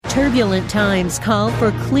Turbulent times call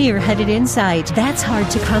for clear-headed insight. That's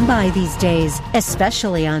hard to come by these days,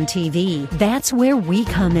 especially on TV. That's where we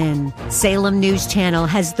come in. Salem News Channel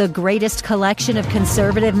has the greatest collection of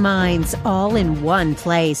conservative minds all in one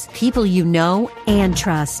place. People you know and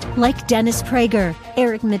trust, like Dennis Prager,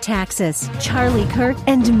 Eric Metaxas, Charlie Kirk,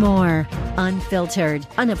 and more. Unfiltered,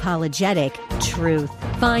 unapologetic truth.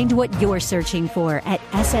 Find what you're searching for at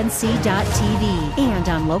snc.tv and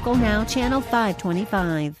on Local Now, Channel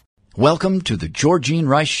 525. Welcome to the Georgene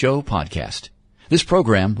Rice Show podcast. This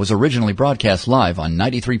program was originally broadcast live on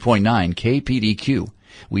 93.9 KPDQ.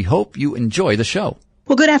 We hope you enjoy the show.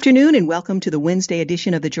 Well, good afternoon and welcome to the Wednesday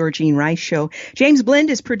edition of the Georgene Rice Show. James Blend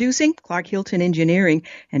is producing, Clark Hilton engineering,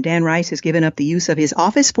 and Dan Rice has given up the use of his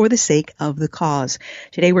office for the sake of the cause.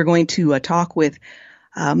 Today we're going to talk with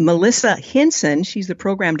Melissa Hinson. She's the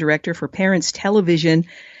program director for Parents Television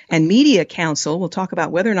and Media Council. We'll talk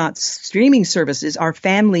about whether or not streaming services are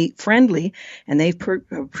family friendly, and they've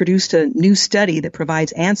produced a new study that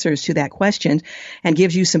provides answers to that question and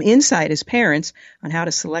gives you some insight as parents on how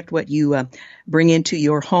to select what you bring into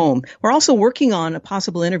your home. We're also working on a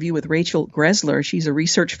possible interview with Rachel Gressler. She's a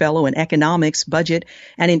research fellow in economics, budget,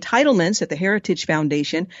 and entitlements at the Heritage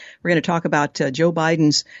Foundation. We're going to talk about Joe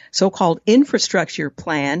Biden's so-called infrastructure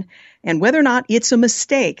plan and whether or not it's a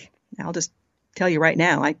mistake. I'll just tell you right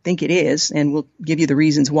now, I think it is, and we'll give you the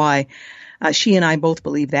reasons why she and I both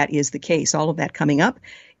believe that is the case. All of that coming up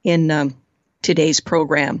in today's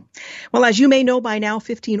program. Well, as you may know by now,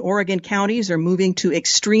 15 Oregon counties are moving to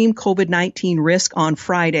extreme COVID-19 risk on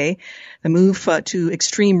Friday. The move to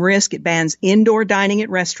extreme risk, it bans indoor dining at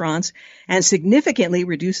restaurants and significantly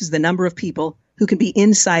reduces the number of people who can be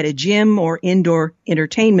inside a gym or indoor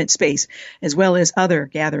entertainment space, as well as other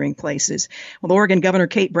gathering places. Well, Oregon Governor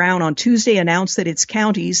Kate Brown on Tuesday announced that its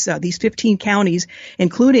counties, these 15 counties,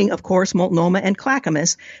 including, of course, Multnomah and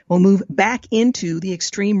Clackamas, will move back into the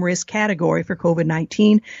extreme risk category for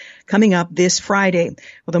COVID-19 coming up this Friday.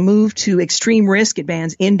 Well, the move to extreme risk, it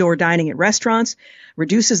bans indoor dining at restaurants,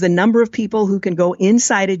 reduces the number of people who can go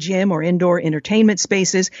inside a gym or indoor entertainment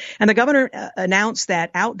spaces. And the governor announced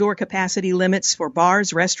that outdoor capacity limits for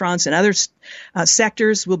bars, restaurants, and other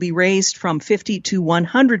sectors will be raised from 50 to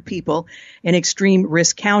 100 people in extreme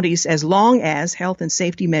risk counties as long as health and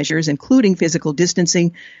safety measures, including physical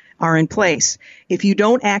distancing, are in place. If you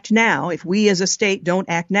don't act now, if we as a state don't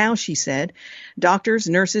act now, she said, doctors,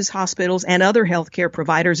 nurses, hospitals, and other healthcare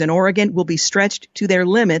providers in Oregon will be stretched to their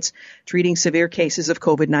limits treating severe cases of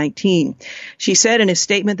COVID-19. She said in a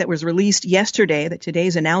statement that was released yesterday that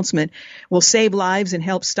today's announcement will save lives and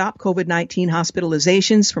help stop COVID-19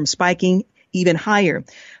 hospitalizations from spiking even higher.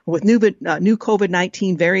 With new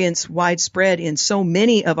COVID-19 variants widespread in so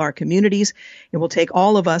many of our communities, it will take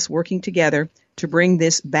all of us working together to bring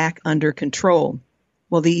this back under control.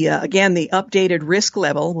 Well, the updated risk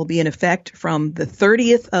level will be in effect from the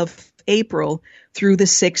 30th of April through the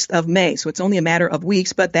 6th of May. So it's only a matter of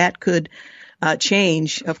weeks, but that could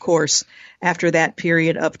change, of course, after that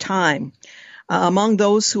period of time. Among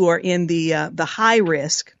those who are in the high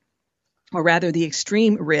risk, or rather the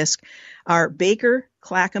extreme risk, are Baker,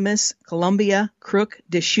 Clackamas, Columbia, Crook,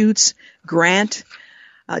 Deschutes, Grant,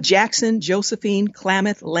 Jackson, Josephine,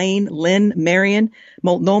 Klamath, Lane, Lynn, Marion,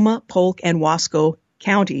 Multnomah, Polk, and Wasco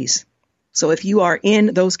counties. So if you are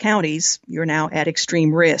in those counties, you're now at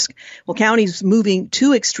extreme risk. Well, counties moving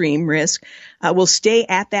to extreme risk will stay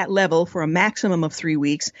at that level for a maximum of 3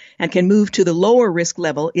 weeks and can move to the lower risk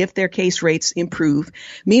level if their case rates improve.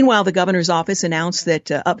 Meanwhile, the governor's office announced that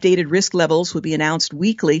updated risk levels would be announced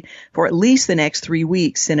weekly for at least the next 3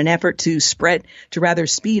 weeks in an effort to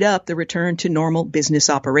speed up the return to normal business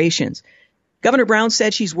operations. Governor Brown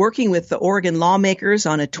said she's working with the Oregon lawmakers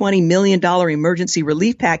on a $20 million emergency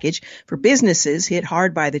relief package for businesses hit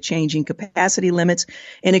hard by the changing capacity limits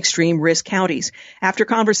in extreme risk counties. After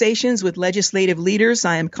conversations with legislative leaders,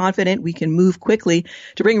 I am confident we can move quickly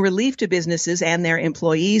to bring relief to businesses and their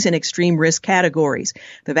employees in extreme risk categories.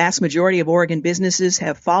 The vast majority of Oregon businesses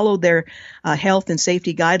have followed their health and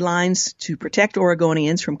safety guidelines to protect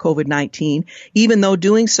Oregonians from COVID-19, even though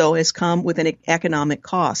doing so has come with an economic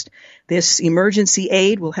cost. This emergency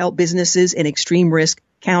aid will help businesses in extreme risk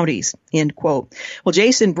counties, end quote. Well,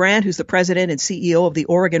 Jason Brandt, who's the president and CEO of the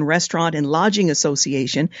Oregon Restaurant and Lodging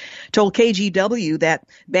Association, told KGW that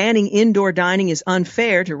banning indoor dining is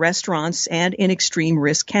unfair to restaurants and in extreme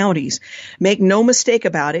risk counties. Make no mistake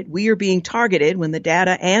about it, we are being targeted when the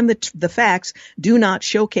data and the facts do not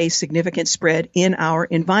showcase significant spread in our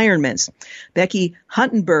environments. Becky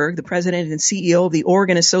Huntenberg, the president and CEO of the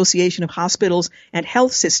Oregon Association of Hospitals and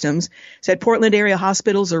Health Systems, said Portland area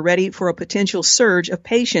hospitals are ready for a potential surge of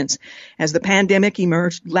patients. As the pandemic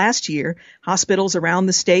emerged last year, hospitals around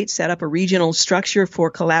the state set up a regional structure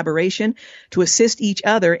for collaboration to assist each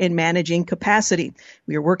other in managing capacity.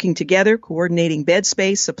 We are working together, coordinating bed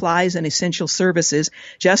space, supplies, and essential services,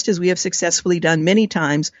 just as we have successfully done many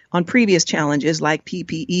times on previous challenges like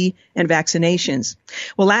PPE and vaccinations.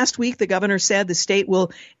 Well, last week, the governor said the state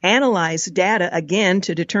will analyze data again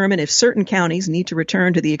to determine if certain counties need to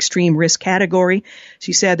return to the extreme risk category.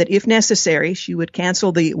 She said that if necessary, she would cancel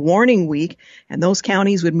the warning week, and those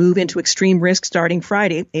counties would move into extreme risk starting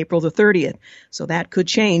Friday, April the 30th. So that could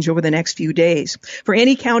change over the next few days. For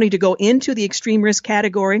any county to go into the extreme risk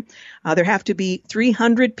category, there have to be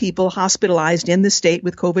 300 people hospitalized in the state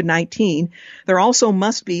with COVID-19. There also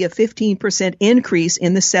must be a 15% increase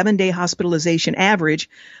in the 7-day hospitalization average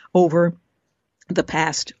over the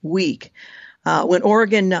past week. When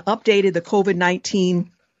Oregon updated the COVID-19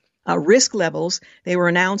 risk levels, they were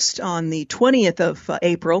announced on the 20th of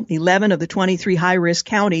April. 11 of the 23 high-risk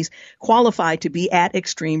counties qualified to be at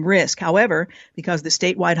extreme risk. However, because the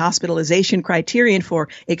statewide hospitalization criterion for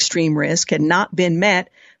extreme risk had not been met,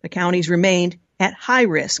 the counties remained at high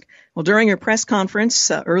risk. Well, during her press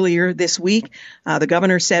conference earlier this week, the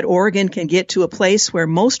governor said Oregon can get to a place where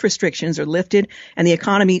most restrictions are lifted and the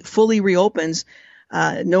economy fully reopens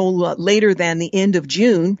no later than the end of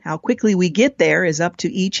June. How quickly we get there is up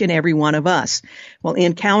to each and every one of us. Well,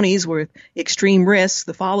 in counties with extreme risks,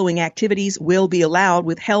 the following activities will be allowed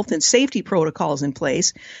with health and safety protocols in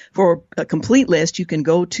place. For a complete list, you can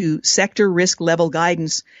go to sector risk level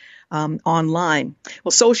guidance online.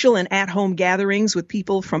 Well, social and at-home gatherings with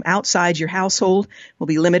people from outside your household will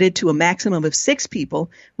be limited to a maximum of 6 people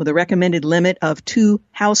with a recommended limit of 2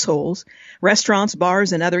 households. Restaurants,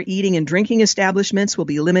 bars, and other eating and drinking establishments will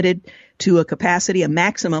be limited to a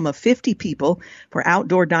maximum of 50 people. For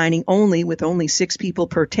outdoor dining only, with only 6 people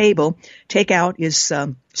per table. Takeout is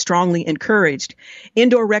strongly encouraged.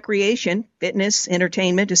 Indoor recreation, fitness,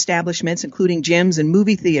 entertainment establishments, including gyms and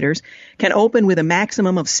movie theaters, can open with a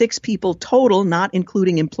maximum of 6 people total, not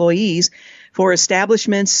including employees. For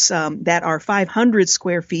establishments that are 500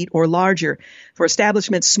 square feet or larger. For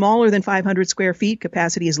establishments smaller than 500 square feet,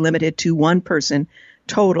 capacity is limited to 1 person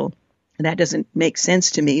total. And that doesn't make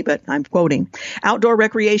sense to me, but I'm quoting. Outdoor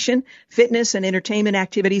recreation, fitness, and entertainment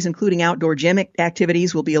activities, including outdoor gym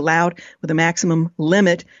activities, will be allowed with a maximum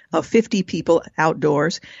limit of 50 people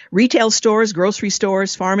outdoors. Retail stores, grocery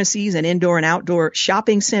stores, pharmacies, and indoor and outdoor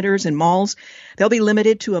shopping centers and malls, they'll be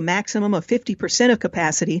limited to a maximum of 50% of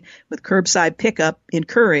capacity, with curbside pickup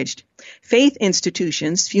encouraged. Faith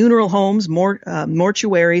institutions, funeral homes,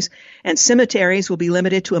 mortuaries, and cemeteries will be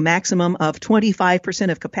limited to a maximum of 25%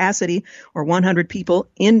 of capacity, or 100 people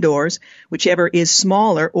indoors, whichever is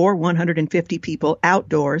smaller, or 150 people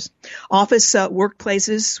outdoors. Office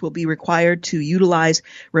workplaces will be required to utilize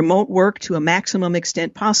remote work to a maximum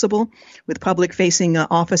extent possible, with public-facing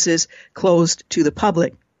offices closed to the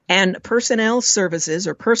public. And personnel services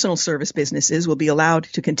or personal service businesses will be allowed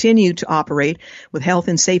to continue to operate with health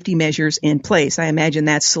and safety measures in place. I imagine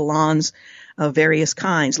that's salons of various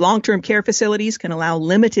kinds. Long-term care facilities can allow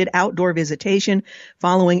limited outdoor visitation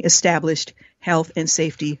following established health and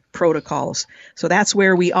safety protocols. So that's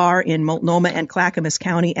where we are in Multnomah and Clackamas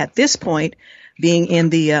County at this point, being in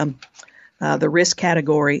the risk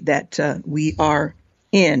category that we are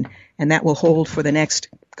in, and that will hold for the next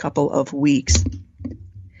couple of weeks.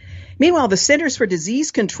 Meanwhile, the Centers for Disease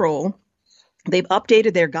Control, they've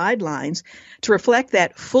updated their guidelines to reflect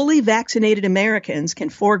that fully vaccinated Americans can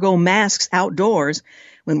forego masks outdoors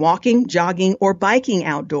when walking, jogging, or biking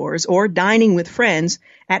outdoors, or dining with friends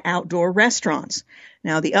at outdoor restaurants.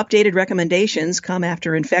 Now, the updated recommendations come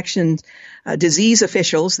after infectious disease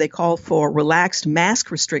officials. They call for relaxed mask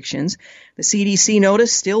restrictions. The CDC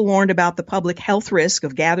notice still warned about the public health risk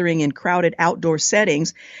of gathering in crowded outdoor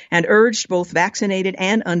settings and urged both vaccinated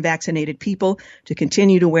and unvaccinated people to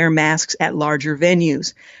continue to wear masks at larger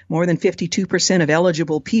venues. More than 52% of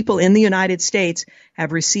eligible people in the United States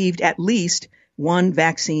have received at least 1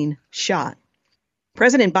 vaccine shot.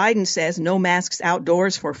 President Biden says no masks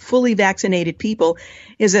outdoors for fully vaccinated people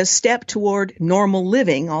is a step toward normal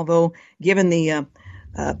living, although given the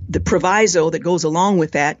proviso that goes along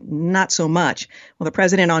with that, not so much. Well, the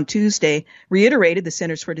president on Tuesday reiterated the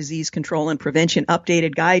Centers for Disease Control and Prevention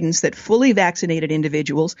updated guidance that fully vaccinated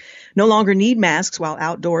individuals no longer need masks while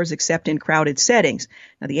outdoors except in crowded settings.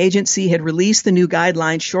 Now, the agency had released the new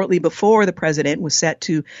guidelines shortly before the president was set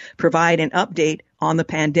to provide an update on the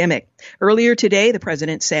pandemic. Earlier today, the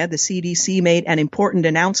president said the CDC made an important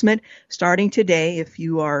announcement. Starting today, if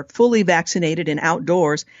you are fully vaccinated and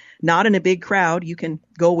outdoors, not in a big crowd, you can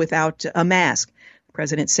go without a mask. The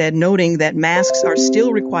president said, noting that masks are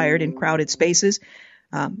still required in crowded spaces,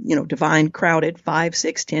 define crowded, 5,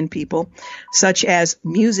 6, 10 people, such as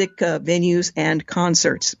music venues and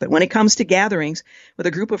concerts. But when it comes to gatherings with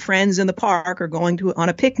a group of friends in the park or going on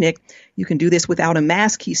a picnic, you can do this without a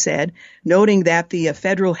mask, he said, noting that the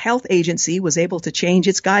Federal Health Agency was able to change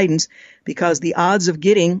its guidance because the odds of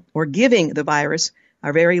getting or giving the virus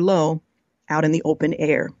are very low out in the open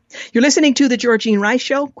air. You're listening to The Georgene Rice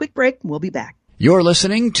Show. Quick break. We'll be back. You're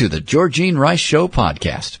listening to the Georgene Rice Show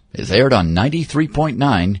podcast. It's aired on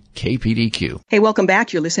 93.9 KPDQ. Hey, welcome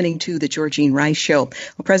back. You're listening to the Georgene Rice Show.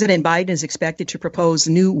 Well, President Biden is expected to propose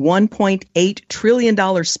new $1.8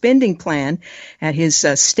 trillion spending plan at his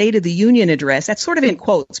State of the Union address. That's sort of in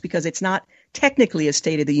quotes because it's not technically a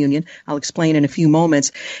State of the Union. I'll explain in a few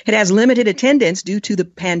moments. It has limited attendance due to the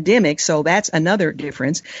pandemic, so that's another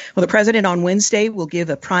difference. Well, the president on Wednesday will give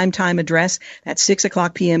a primetime address at 6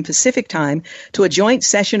 o'clock p.m. Pacific time to a joint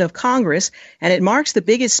session of Congress, and it marks the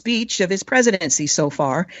biggest speech of his presidency so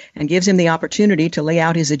far and gives him the opportunity to lay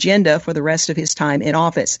out his agenda for the rest of his time in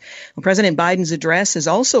office. Well, President Biden's address has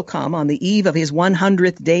also come on the eve of his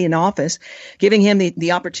 100th day in office, giving him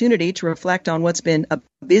the opportunity to reflect on what's been a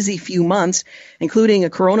busy few months, including a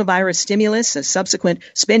coronavirus stimulus, a subsequent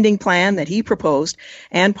spending plan that he proposed,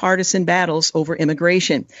 and partisan battles over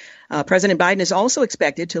immigration. President Biden is also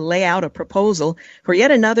expected to lay out a proposal for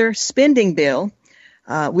yet another spending bill,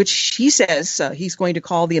 which he says he's going to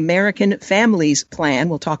call the American Families Plan.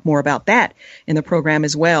 We'll talk more about that in the program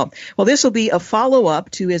as well. Well, this will be a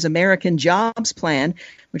follow-up to his American Jobs Plan,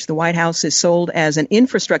 which the White House has sold as an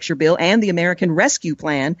infrastructure bill, and the American Rescue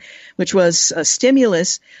Plan, which was a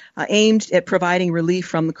stimulus aimed at providing relief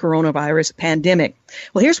from the coronavirus pandemic.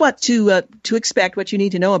 Well, here's what to expect, what you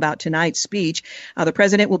need to know about tonight's speech. The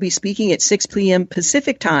president will be speaking at 6 p.m.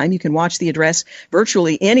 Pacific time. You can watch the address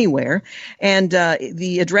virtually anywhere. And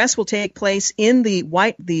the address will take place in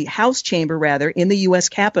the House chamber, in the U.S.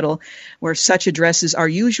 Capitol, where such addresses are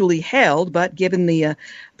usually held. But given the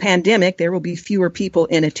pandemic, there will be fewer people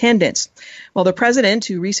in attendance. Well, the president,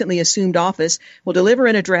 who recently assumed office, will deliver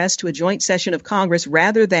an address to a joint session of Congress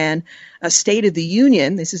rather than a State of the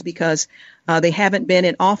Union. This is because they haven't been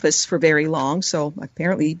in office for very long, so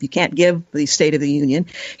apparently you can't give the State of the Union.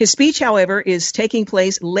 His speech, however, is taking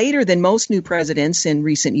place later than most new presidents in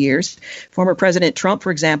recent years. Former President Trump,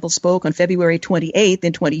 for example, spoke on February 28th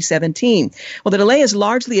in 2017. Well, the delay is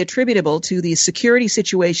largely attributable to the security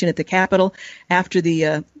situation at the Capitol after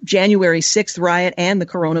the January 6th riot and the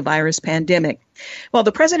coronavirus pandemic. Well,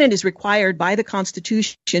 the president is required by the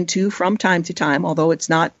Constitution to, from time to time, although it's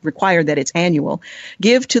not required that it's annual,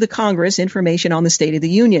 give to the Congress information on the State of the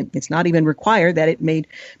Union. It's not even required that it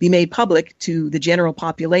be made public to the general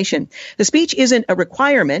population. The speech isn't a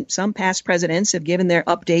requirement. Some past presidents have given their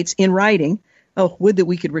updates in writing. Oh, would that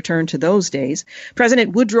we could return to those days.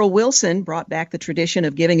 President Woodrow Wilson brought back the tradition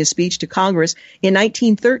of giving a speech to Congress in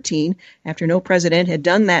 1913 after no president had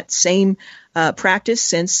done that same practice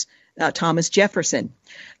since Thomas Jefferson.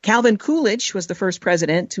 Calvin Coolidge was the first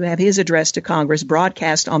president to have his address to Congress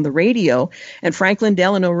broadcast on the radio, and Franklin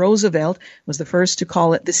Delano Roosevelt was the first to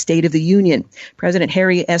call it the State of the Union. President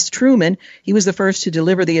Harry S. Truman, he was the first to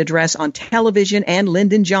deliver the address on television, and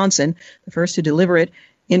Lyndon Johnson, the first to deliver it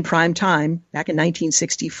in prime time back in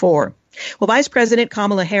 1964. Well, Vice President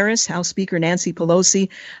Kamala Harris, House Speaker Nancy Pelosi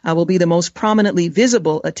will be the most prominently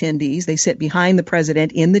visible attendees. They sit behind the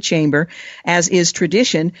president in the chamber, as is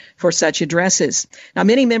tradition for such addresses. Now,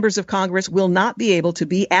 many members of Congress will not be able to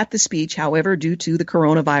be at the speech, however, due to the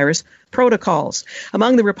coronavirus protocols.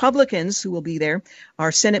 Among the Republicans who will be there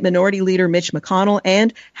are Senate Minority Leader Mitch McConnell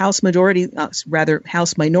and House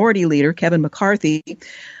Minority Leader Kevin McCarthy.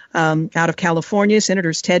 Out of California,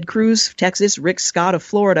 Senators Ted Cruz, Texas, Rick Scott of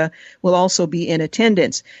Florida will also be in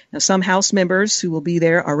attendance. Now, some House members who will be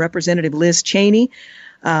there are Representative Liz Cheney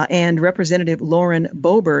and Representative Lauren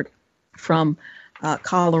Boebert from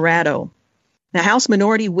Colorado. Now, House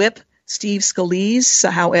Minority Whip Steve Scalise,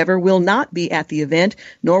 however, will not be at the event,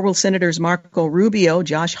 nor will Senators Marco Rubio,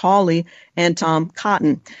 Josh Hawley, and Tom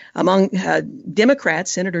Cotton. Among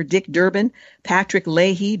Democrats, Senator Dick Durbin, Patrick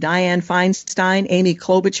Leahy, Dianne Feinstein, Amy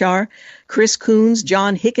Klobuchar, Chris Coons,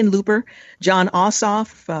 John Hickenlooper, John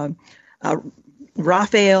Ossoff,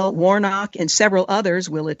 Raphael Warnock, and several others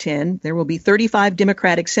will attend. There will be 35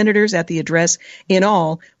 Democratic senators at the address in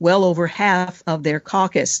all, well over half of their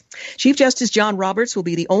caucus. Chief Justice John Roberts will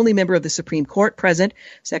be the only member of the Supreme Court present.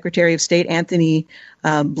 Secretary of State Anthony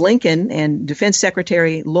Blinken and Defense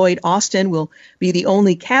Secretary Lloyd Austin will be the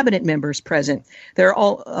only cabinet members present. There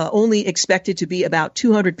are only expected to be about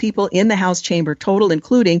 200 people in the House chamber total,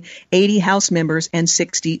 including 80 House members and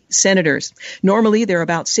 60 senators. Normally, there are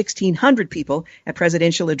about 1,600 people at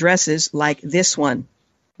presidential addresses like this one.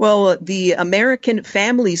 Well, the American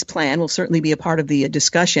Families Plan will certainly be a part of the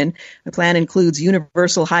discussion. The plan includes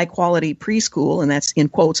universal high-quality preschool, and that's in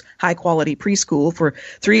quotes, high-quality preschool for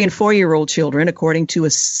 3- and 4-year-old children, according to a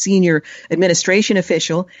senior administration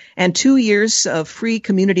official, and 2 years of free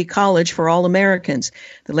community college for all Americans.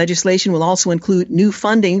 The legislation will also include new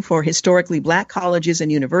funding for historically black colleges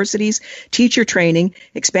and universities, teacher training,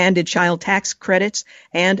 expanded child tax credits,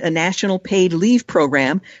 and a national paid leave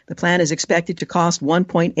program. The plan is expected to cost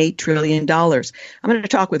 $1.8 trillion. I'm going to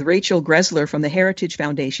talk with Rachel Gressler from the Heritage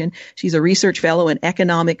Foundation. She's a research fellow in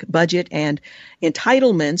economic, budget, and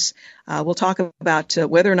entitlements. We'll talk about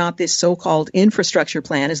whether or not this so-called infrastructure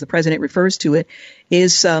plan, as the president refers to it,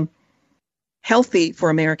 is healthy for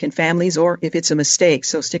American families or if it's a mistake.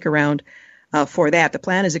 So stick around for that. The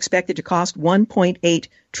plan is expected to cost $1.8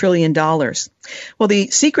 trillion. Well, the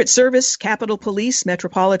Secret Service, Capitol Police,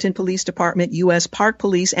 Metropolitan Police Department, U.S. Park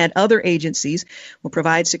Police, and other agencies will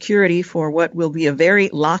provide security for what will be a very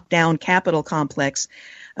locked-down Capitol complex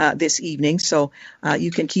this evening. So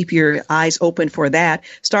you can keep your eyes open for that.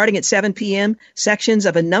 Starting at 7 p.m., sections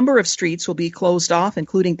of a number of streets will be closed off,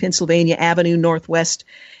 including Pennsylvania Avenue Northwest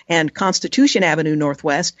and Constitution Avenue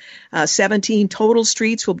Northwest. 17 total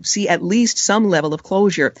streets will see at least some level of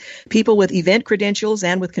closure. People with event credentials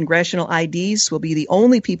and with congressional IDs will be the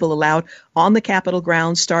only people allowed on the Capitol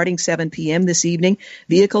grounds starting 7 p.m. this evening.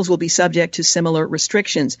 Vehicles will be subject to similar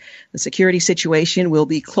restrictions. The security situation will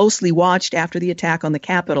be closely watched after the attack on the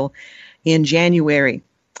Capitol in January.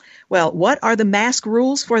 Well, what are the mask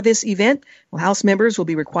rules for this event? Well, House members will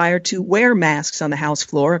be required to wear masks on the House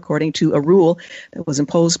floor, according to a rule that was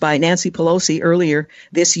imposed by Nancy Pelosi earlier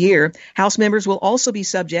this year. House members will also be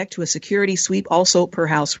subject to a security sweep, also per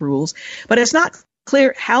House rules. But it's not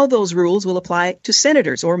clear how those rules will apply to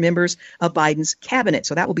senators or members of Biden's cabinet.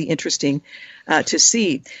 So that will be interesting to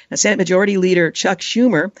see. Now, Senate Majority Leader Chuck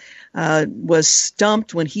Schumer was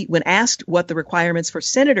stumped when asked what the requirements for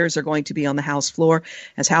senators are going to be on the House floor,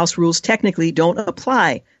 as House rules technically don't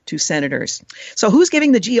apply to senators. So who's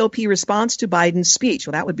giving the GOP response to Biden's speech?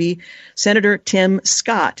 Well, that would be Senator Tim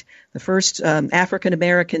Scott, the first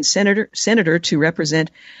African-American senator to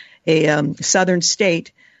represent a southern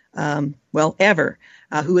state, ever,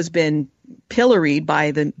 who has been pilloried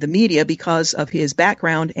by the media because of his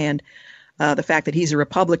background and the fact that he's a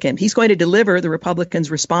Republican. He's going to deliver the Republicans'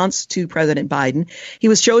 response to President Biden. He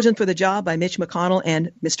was chosen for the job by Mitch McConnell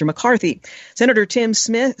and Mr. McCarthy. Senator Tim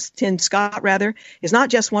Scott, is not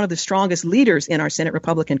just one of the strongest leaders in our Senate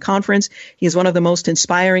Republican Conference. He is one of the most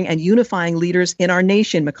inspiring and unifying leaders in our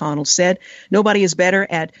nation, McConnell said. Nobody is better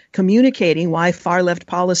at communicating why far-left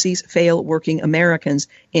policies fail working Americans,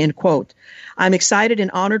 end quote. I'm excited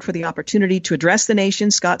and honored for the opportunity to address the nation,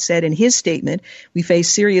 Scott said in his statement. We face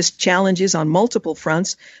serious challenges on multiple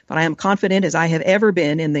fronts, but I am confident as I have ever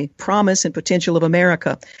been in the promise and potential of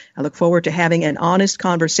America. I look forward to having an honest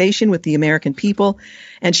conversation with the American people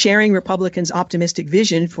and sharing Republicans' optimistic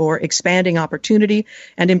vision for expanding opportunity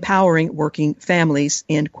and empowering working families,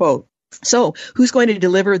 end quote. So who's going to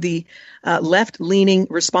deliver the left-leaning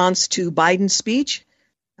response to Biden's speech?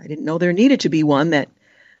 I didn't know there needed to be one that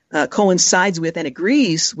coincides with and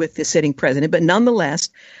agrees with the sitting president. But nonetheless,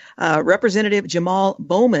 Representative Jamal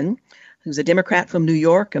Bowman, who's a Democrat from New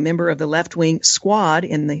York, a member of the left-wing squad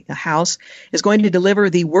in the House, is going to deliver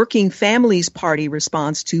the Working Families Party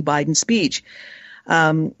response to Biden's speech.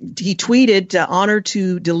 He tweeted, honored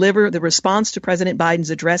to deliver the response to President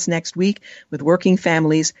Biden's address next week with Working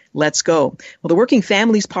Families, let's go. Well, the Working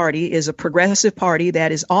Families Party is a progressive party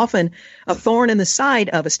that is often a thorn in the side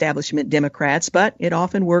of establishment Democrats, but it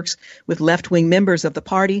often works with left-wing members of the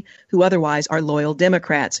party who otherwise are loyal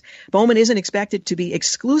Democrats. Bowman isn't expected to be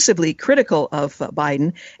exclusively critical of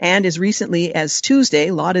Biden, and as recently as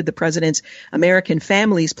Tuesday lauded the president's American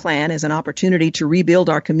Families Plan as an opportunity to rebuild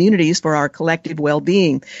our communities for our collective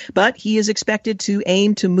well-being. But he is expected to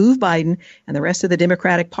aim to move Biden and the rest of the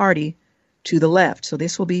Democratic Party to the left. So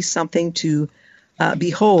this will be something to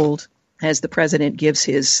behold as the president gives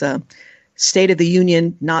his State of the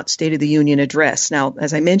Union, not State of the Union address. Now,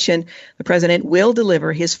 as I mentioned, the president will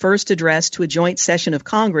deliver his first address to a joint session of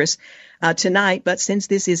Congress tonight. But since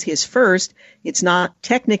this is his first, it's not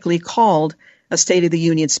technically called a State of the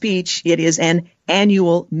Union speech. It is an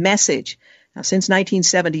annual message. Now, since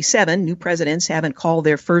 1977, new presidents haven't called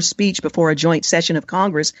their first speech before a joint session of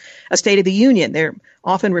Congress a State of the Union. They're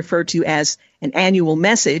often referred to as an annual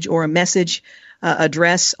message or a message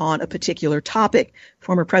address on a particular topic.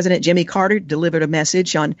 Former President Jimmy Carter delivered a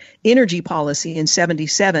message on energy policy in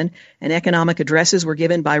 77, and economic addresses were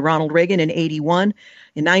given by Ronald Reagan in 81.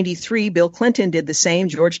 In 93, Bill Clinton did the same,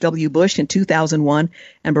 George W. Bush in 2001,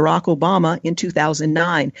 and Barack Obama in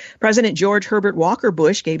 2009. President George Herbert Walker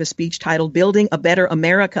Bush gave a speech titled Building a Better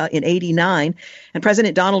America in 89, and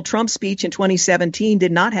President Donald Trump's speech in 2017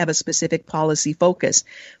 did not have a specific policy focus.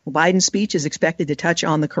 Well, Biden's speech is expected to touch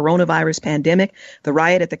on the coronavirus pandemic, the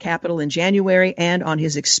riot at the Capitol in January, and on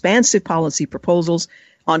his expansive policy proposals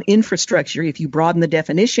on infrastructure, if you broaden the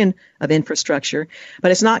definition of infrastructure.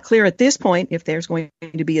 But it's not clear at this point if there's going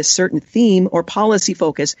to be a certain theme or policy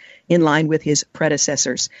focus in line with his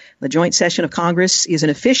predecessors. The joint session of Congress is an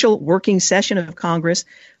official working session of Congress.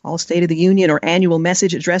 All State of the Union or annual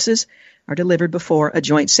message addresses are delivered before a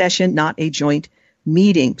joint session, not a joint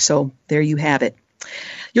meeting. So there you have it.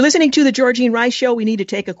 You're listening to the Georgene Rice Show. We need to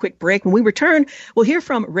take a quick break. When we return, we'll hear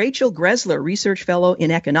from Rachel Greszler, research fellow in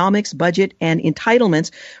economics, budget, and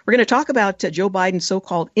entitlements. We're going to talk about Joe Biden's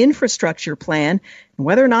so-called infrastructure plan and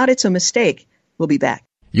whether or not it's a mistake. We'll be back.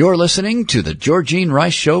 You're listening to the Georgene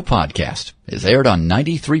Rice Show podcast. It's aired on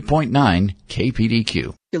 93.9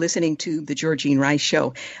 KPDQ. You're listening to the Georgene Rice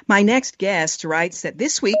Show. My next guest writes that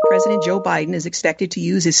this week, President Joe Biden is expected to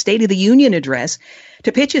use his State of the Union address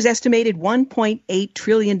to pitch his estimated $1.8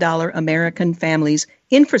 trillion American Families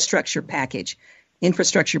Infrastructure Package.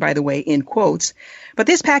 Infrastructure, by the way, in quotes. But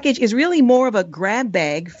this package is really more of a grab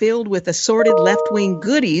bag filled with assorted left-wing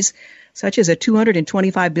goodies, such as a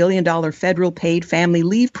 $225 billion federal paid family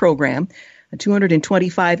leave program, a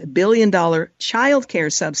 $225 billion child care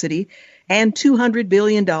subsidy, and $200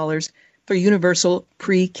 billion for universal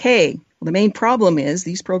pre-K. Well, the main problem is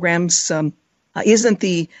these programs isn't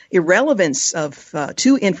the irrelevance of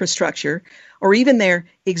to infrastructure or even their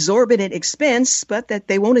exorbitant expense, but that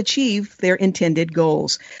they won't achieve their intended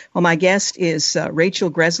goals. Well, my guest is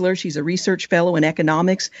Rachel Greszler. She's a research fellow in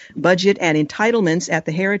economics, budget, and entitlements at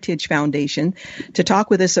the Heritage Foundation to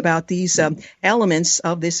talk with us about these elements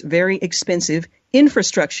of this very expensive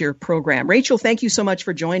infrastructure program. Rachel, thank you so much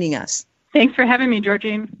for joining us. Thanks for having me,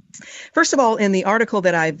 Georgene. First of all, in the article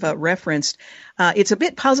that I've referenced, it's a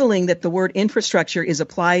bit puzzling that the word infrastructure is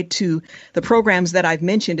applied to the programs that I've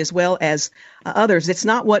mentioned as well as others. It's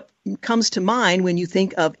not what comes to mind when you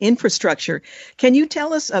think of infrastructure. Can you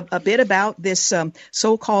tell us a bit about this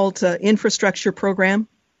so-called infrastructure program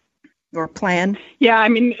or plan? Yeah, I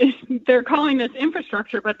mean, they're calling this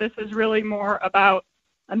infrastructure, but this is really more about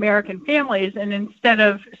American families, and instead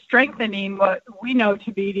of strengthening what we know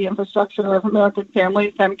to be the infrastructure of American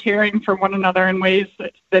families, them caring for one another in ways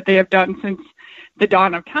that they have done since the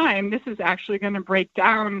dawn of time, this is actually going to break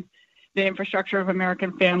down the infrastructure of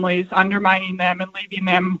American families, undermining them and leaving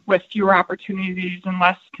them with fewer opportunities and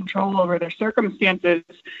less control over their circumstances.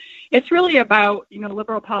 It's really about,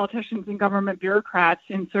 liberal politicians and government bureaucrats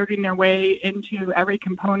inserting their way into every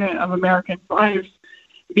component of Americans' lives,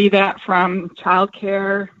 be that from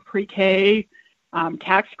childcare, pre-K,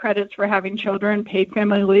 tax credits for having children, paid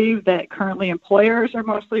family leave that currently employers are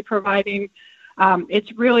mostly providing. It's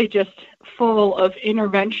really just full of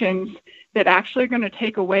interventions that actually are going to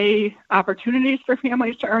take away opportunities for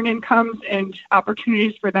families to earn incomes and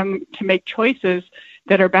opportunities for them to make choices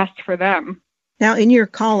that are best for them. Now, in your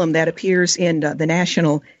column that appears in the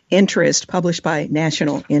National Interest, published by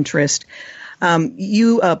National Interest,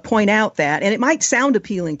 you point out that, and it might sound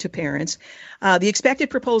appealing to parents, the expected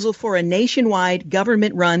proposal for a nationwide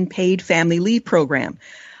government-run paid family leave program.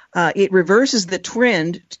 It reverses the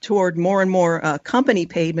trend toward more and more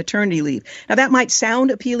company-paid maternity leave. Now, that might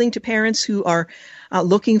sound appealing to parents who are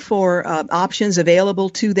looking for options available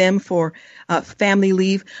to them for family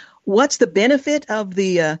leave. What's the benefit of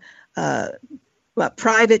the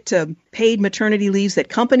private paid maternity leaves that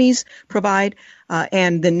companies provide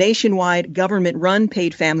and the nationwide government-run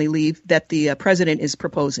paid family leave that the president is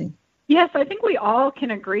proposing? Yes, I think we all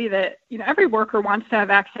can agree that every worker wants to have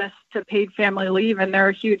access to paid family leave, and there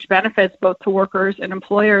are huge benefits both to workers and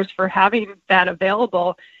employers for having that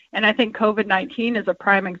available. And I think COVID-19 is a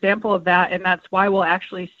prime example of that, and that's why we'll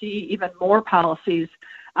actually see even more policies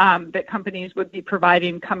that companies would be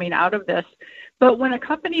providing coming out of this. But when a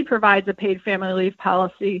company provides a paid family leave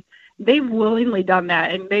policy, they've willingly done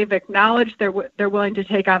that, and they've acknowledged they're willing to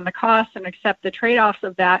take on the costs and accept the trade-offs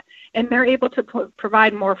of that, and they're able to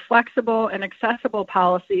provide more flexible and accessible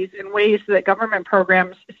policies in ways that government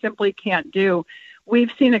programs simply can't do.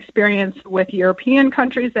 we've seen experience with European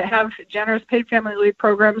countries that have generous paid family leave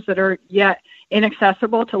programs that are yet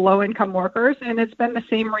inaccessible to low-income workers, and it's been the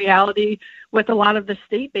same reality with a lot of the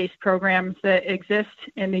state-based programs that exist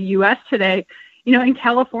in the U.S. today. In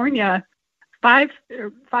California, five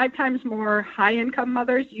times more high-income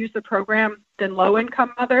mothers use the program than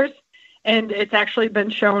low-income mothers, and it's actually been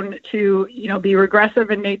shown to, be regressive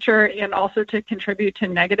in nature and also to contribute to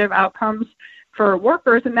negative outcomes for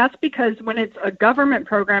workers. And that's because when it's a government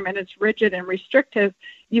program and it's rigid and restrictive,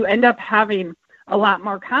 you end up having a lot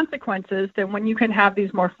more consequences than when you can have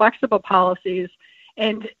these more flexible policies.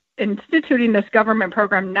 And instituting this government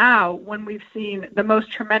program now, when we've seen the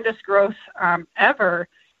most tremendous growth ever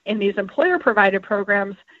in these employer-provided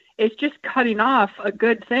programs, is just cutting off a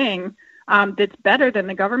good thing that's better than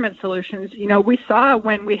the government solutions. We saw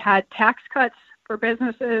when we had tax cuts for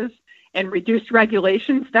businesses and reduced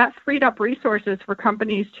regulations, that freed up resources for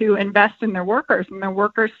companies to invest in their workers. And the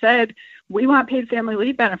workers said, we want paid family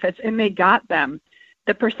leave benefits, and they got them.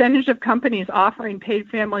 The percentage of companies offering paid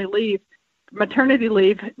family leave, maternity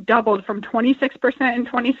leave, doubled from 26% in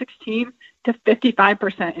 2016 to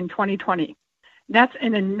 55% in 2020. That's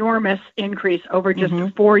an enormous increase over just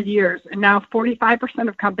 4 years. And now 45%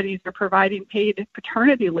 of companies are providing paid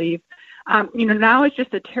paternity leave. Now is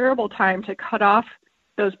just a terrible time to cut off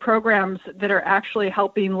those programs that are actually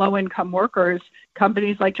helping low-income workers.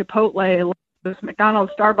 Companies like Chipotle,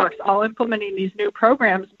 McDonald's, Starbucks, all implementing these new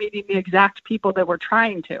programs, meeting the exact people that we're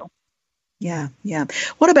trying to. Yeah.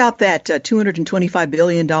 What about that $225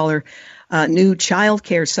 billion new child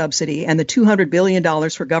care subsidy and the $200 billion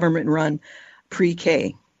for government-run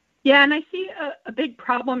pre-K? Yeah, and I see a big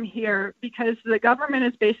problem here because the government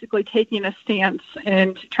is basically taking a stance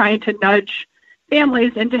and trying to nudge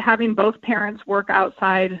families into having both parents work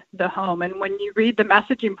outside the home. And when you read the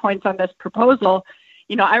messaging points on this proposal,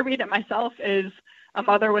 I read it myself as a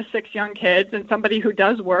mother with 6 young kids and somebody who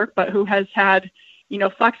does work, but who has had,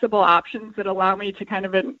 flexible options that allow me to kind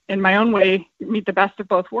of, in my own way, meet the best of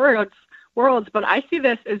both worlds. But I see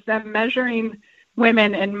this as them measuring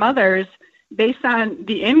women and mothers based on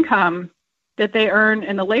the income that they earn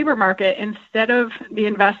in the labor market instead of the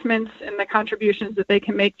investments and the contributions that they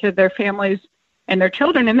can make to their families and their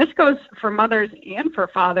children. And this goes for mothers and for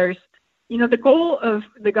fathers. The goal of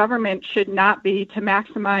the government should not be to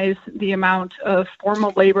maximize the amount of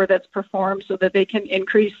formal labor that's performed so that they can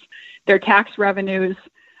increase their tax revenues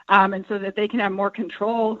and so that they can have more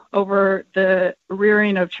control over the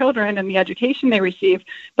rearing of children and the education they receive.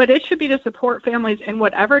 But it should be to support families in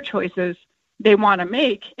whatever choices they want to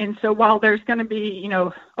make. And so while there's going to be,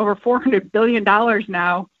 over $400 billion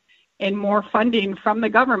now in more funding from the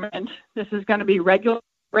government, this is going to be regular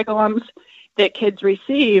curriculums that kids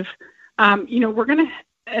receive. We're going to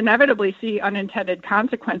inevitably see unintended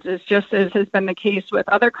consequences, just as has been the case with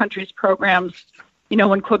other countries' programs.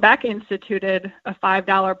 When Quebec instituted a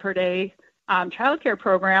 $5 per day childcare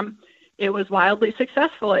program, it was wildly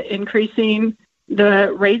successful at increasing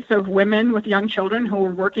the rates of women with young children who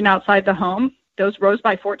were working outside the home. Those rose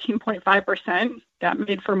by 14.5%. That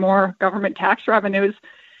made for more government tax revenues.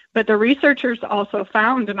 But the researchers also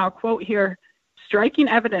found, and I'll quote here, striking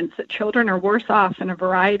evidence that children are worse off in a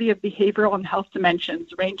variety of behavioral and health dimensions,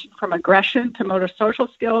 ranging from aggression to motor social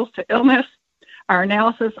skills to illness. Our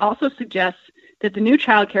analysis also suggests that the new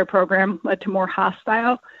child care program led to more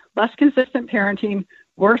hostile, less consistent parenting,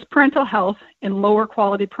 worse parental health, and lower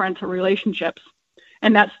quality parental relationships.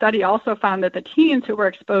 And that study also found that the teens who were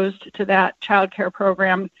exposed to that child care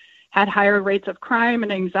program had higher rates of crime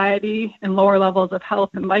and anxiety and lower levels of health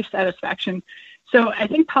and life satisfaction. So I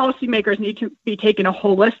think policymakers need to be taking a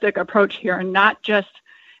holistic approach here and not just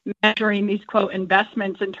measuring these, quote,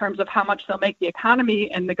 investments in terms of how much they'll make the economy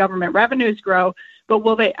and the government revenues grow, but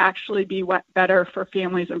will they actually be better for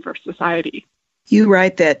families and for society? You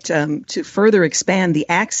write that to further expand the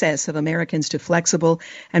access of Americans to flexible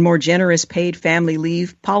and more generous paid family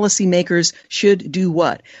leave, policymakers should do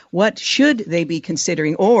what? What should they be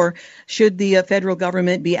considering? Or should the federal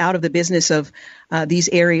government be out of the business of these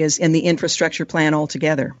areas in the infrastructure plan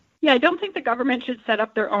altogether? Yeah, I don't think the government should set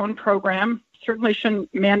up their own program. Certainly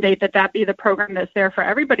shouldn't mandate that be the program that's there for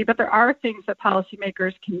everybody, but there are things that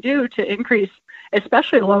policymakers can do to increase,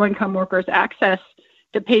 especially low-income workers' access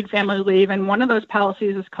to paid family leave. And one of those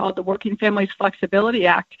policies is called the Working Families Flexibility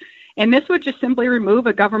Act. And this would just simply remove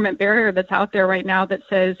a government barrier that's out there right now that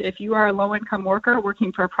says if you are a low-income worker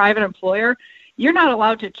working for a private employer, you're not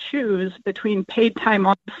allowed to choose between paid time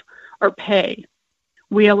off or pay.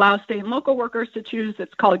 We allow state and local workers to choose.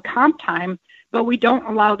 It's called comp time, but we don't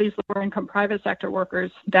allow these lower-income private sector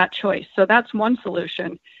workers that choice. So that's one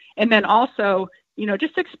solution. And then also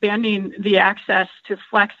just expanding the access to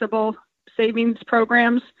flexible savings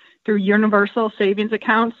programs through universal savings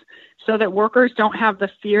accounts so that workers don't have the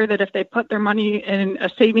fear that if they put their money in a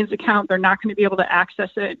savings account, they're not going to be able to access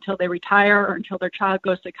it until they retire or until their child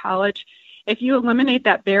goes to college. If you eliminate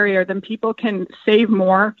that barrier, then people can save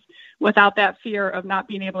more without that fear of not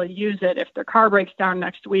being able to use it if their car breaks down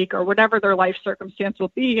next week or whatever their life circumstance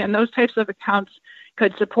will be. And those types of accounts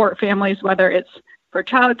could support families, whether it's for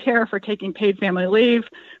childcare, for taking paid family leave,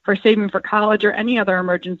 for saving for college, or any other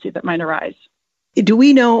emergency that might arise. Do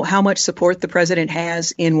we know how much support the president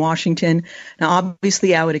has in Washington? Now,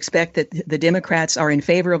 obviously, I would expect that the Democrats are in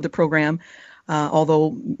favor of the program,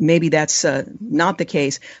 although maybe that's not the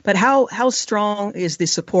case. But how strong is the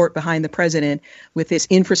support behind the president with this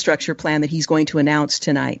infrastructure plan that he's going to announce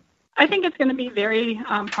tonight? I think it's going to be very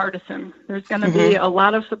partisan. There's going to be a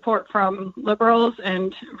lot of support from liberals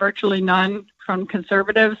and virtually none from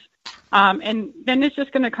conservatives. And then it's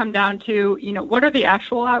just going to come down to, what are the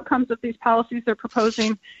actual outcomes of these policies they're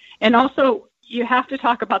proposing? And also, you have to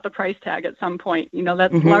talk about the price tag at some point.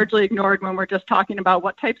 That's largely ignored when we're just talking about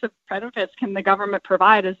what types of benefits can the government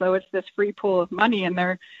provide as though it's this free pool of money and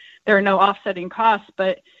there are no offsetting costs.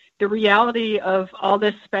 But the reality of all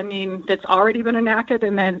this spending that's already been enacted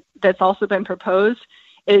and then that's also been proposed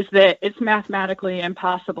is that it's mathematically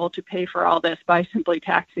impossible to pay for all this by simply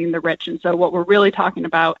taxing the rich. And so what we're really talking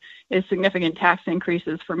about is significant tax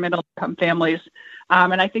increases for middle-income families.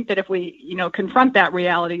 And I think that if we, confront that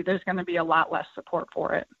reality, there's going to be a lot less support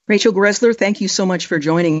for it. Rachel Greszler, thank you so much for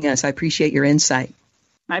joining us. I appreciate your insight.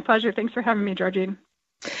 My pleasure. Thanks for having me, Georgine.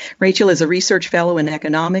 Rachel is a research fellow in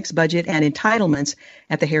economics, budget, and entitlements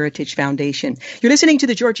at the Heritage Foundation. You're listening to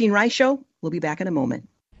The Georgine Rice Show. We'll be back in a moment.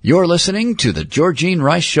 You're listening to the Georgine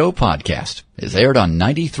Rice Show podcast. It's aired on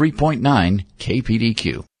 93.9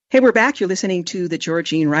 KPDQ. Hey, we're back. You're listening to the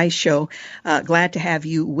Georgine Rice Show. Glad to have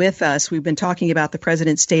you with us. We've been talking about the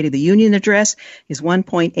President's State of the Union address, his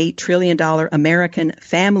 $1.8 trillion American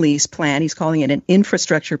Families Plan. He's calling it an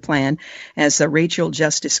infrastructure plan, as Rachel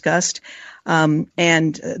just discussed. And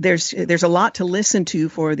there's a lot to listen to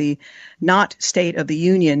for the not State of the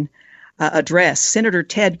Union address. Senator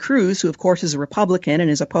Ted Cruz, who of course is a Republican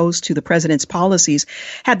and is opposed to the president's policies,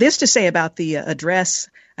 had this to say about the address.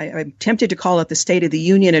 I'm tempted to call it the State of the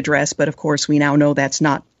Union address, but of course we now know that's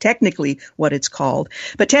not technically what it's called.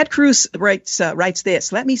 But Ted Cruz writes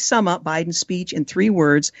this: "Let me sum up Biden's speech in 3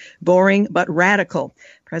 words: boring but radical."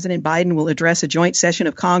 President Biden will address a joint session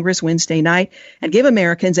of Congress Wednesday night and give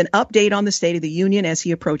Americans an update on the State of the Union as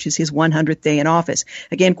he approaches his 100th day in office.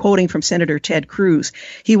 Again, quoting from Senator Ted Cruz,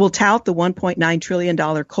 he will tout the $1.9 trillion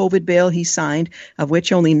COVID bill he signed, of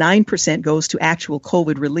which only 9% goes to actual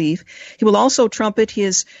COVID relief. He will also trumpet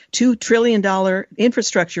his $2 trillion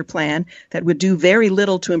infrastructure plan that would do very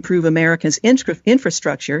little to improve America's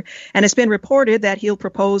infrastructure. And it's been reported that he'll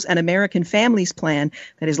propose an American Families Plan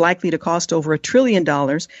that is likely to cost over $1 trillion,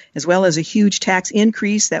 as well as a huge tax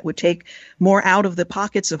increase that would take more out of the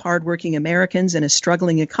pockets of hardworking Americans in a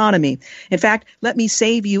struggling economy. In fact, let me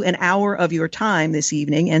save you an hour of your time this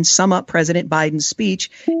evening and sum up President Biden's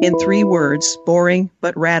speech in 3 words: boring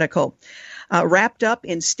but radical. Wrapped up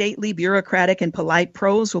in stately, bureaucratic, and polite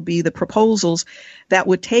prose will be the proposals that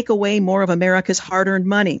would take away more of America's hard-earned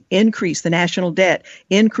money, increase the national debt,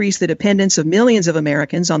 increase the dependence of millions of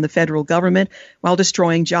Americans on the federal government while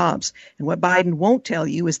destroying jobs. And what Biden won't tell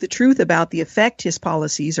you is the truth about the effect his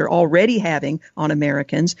policies are already having on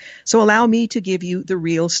Americans. So allow me to give you the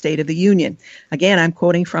real State of the Union. Again, I'm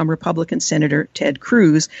quoting from Republican Senator Ted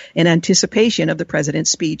Cruz in anticipation of the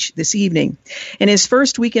president's speech this evening. In his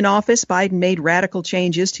first week in office, Biden made radical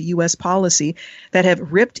changes to U.S. policy that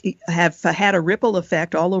have had a ripple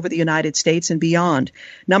effect all over the United States and beyond.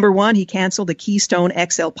 Number 1, he canceled the Keystone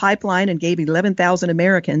XL pipeline and gave 11,000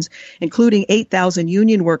 Americans, including 8,000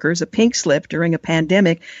 union workers, a pink slip during a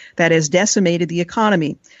pandemic that has decimated the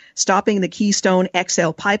economy. Stopping the Keystone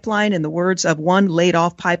XL pipeline, in the words of one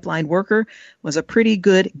laid-off pipeline worker, was a pretty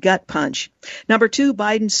good gut punch. Number 2,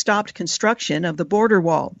 Biden stopped construction of the border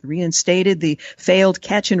wall, reinstated the failed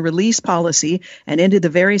catch-and-release policy, and ended the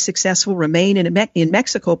very successful Remain in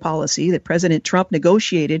Mexico policy that President Trump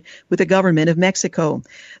negotiated with the government of Mexico.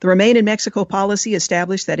 The Remain in Mexico policy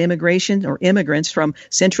established that immigration or immigrants from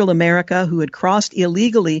Central America who had crossed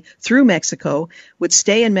illegally through Mexico would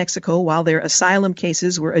stay in Mexico while their asylum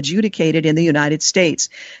cases were adjudicated in the United States.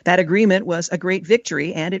 That agreement was a great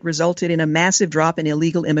victory, and it resulted in a massive drop in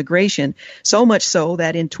illegal immigration, so much so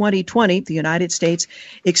that in 2020, the United States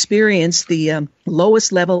experienced the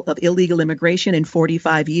lowest level of illegal immigration in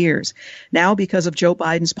 45 years. Now, because of Joe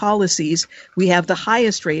Biden's policies, we have the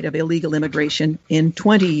highest rate of illegal immigration in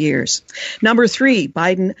 20 years. Number 3,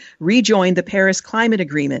 Biden rejoined the Paris Climate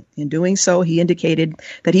Agreement. In doing so, he indicated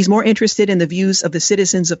that he's more interested in the views of the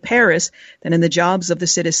citizens of Paris than in the jobs of the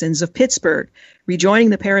citizens of Pittsburgh. Rejoining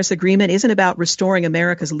the Paris Agreement isn't about restoring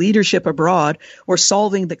America's leadership abroad or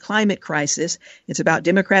solving the climate crisis. It's about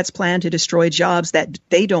Democrats' plan to destroy jobs that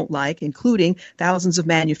they don't like, including thousands of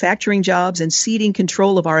manufacturing jobs, and ceding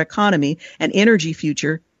control of our economy and energy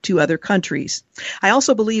future to other countries. I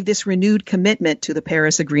also believe this renewed commitment to the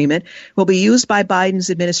Paris Agreement will be used by Biden's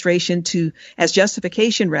administration as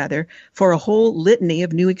justification for a whole litany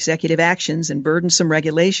of new executive actions and burdensome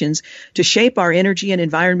regulations to shape our energy and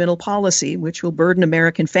environmental policy, which will burden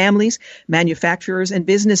American families, manufacturers, and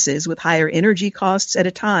businesses with higher energy costs at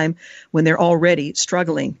a time when they're already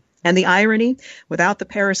struggling. And the irony, without the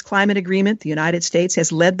Paris Climate Agreement, the United States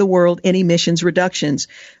has led the world in emissions reductions.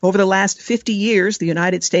 Over the last 50 years, the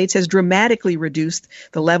United States has dramatically reduced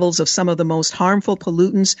the levels of some of the most harmful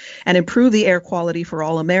pollutants and improved the air quality for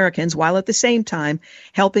all Americans, while at the same time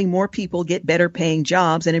helping more people get better paying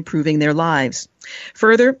jobs and improving their lives.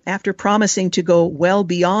 Further, after promising to go well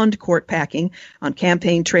beyond court packing on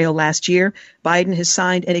campaign trail last year, Biden has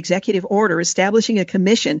signed an executive order establishing a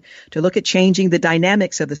commission to look at changing the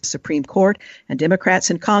dynamics of the Supreme Court, and Democrats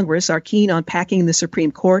in Congress are keen on packing the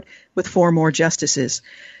Supreme Court with 4 more justices.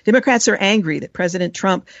 Democrats are angry that President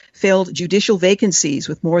Trump filled judicial vacancies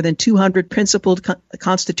with more than 200 principled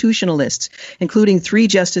constitutionalists, including 3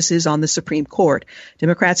 justices on the Supreme Court.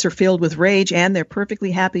 Democrats are filled with rage, and they're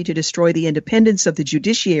perfectly happy to destroy the independence of the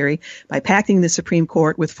judiciary by packing the Supreme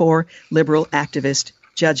Court with 4 liberal activist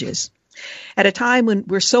judges. At a time when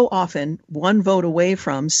we're so often one vote away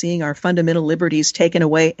from seeing our fundamental liberties taken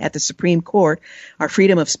away at the Supreme Court, our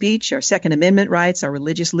freedom of speech, our Second Amendment rights, our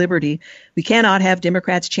religious liberty, we cannot have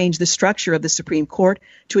Democrats change the structure of the Supreme Court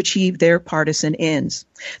to achieve their partisan ends.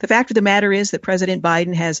 The fact of the matter is that President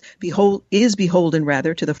Biden is beholden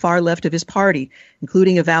to the far left of his party,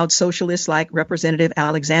 including avowed socialists like Representative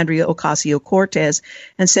Alexandria Ocasio-Cortez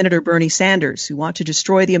and Senator Bernie Sanders, who want to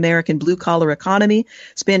destroy the American blue-collar economy,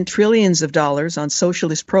 spend trillions of dollars on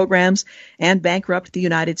socialist programs, and bankrupt the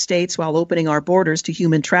United States while opening our borders to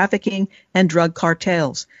human trafficking and drug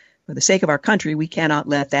cartels. For the sake of our country, we cannot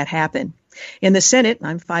let that happen. In the Senate,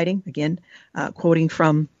 I'm fighting, again, quoting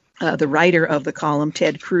from the writer of the column,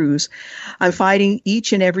 Ted Cruz, I'm fighting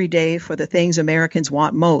each and every day for the things Americans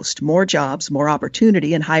want most: more jobs, more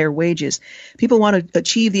opportunity, and higher wages. People want to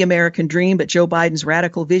achieve the American dream, but Joe Biden's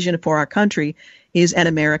radical vision for our country is an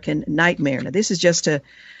American nightmare. Now, this is just a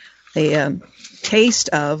taste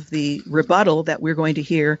of the rebuttal that we're going to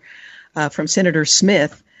hear from Senator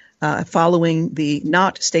Smith following the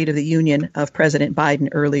not State of the Union of President Biden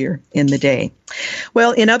earlier in the day.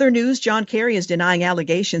 Well, in other news, John Kerry is denying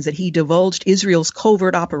allegations that he divulged Israel's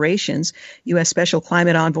covert operations. U.S. Special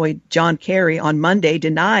Climate Envoy John Kerry on Monday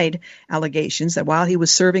denied allegations that while he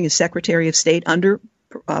was serving as Secretary of State under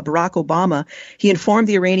Barack Obama, he informed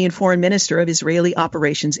the Iranian foreign minister of Israeli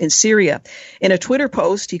operations in Syria. In a Twitter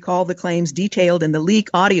post, he called the claims detailed in the leak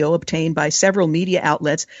audio obtained by several media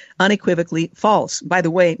outlets unequivocally false. By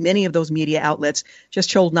the way, many of those media outlets just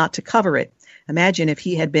chose not to cover it. Imagine if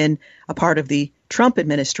he had been a part of the Trump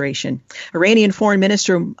administration. Iranian Foreign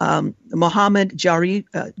Minister Mohammad Javed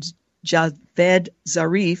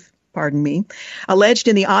Zarif alleged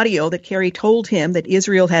in the audio that Kerry told him that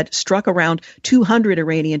Israel had struck around 200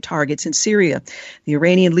 Iranian targets in Syria. The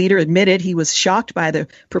Iranian leader admitted he was shocked by the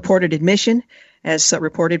purported admission, as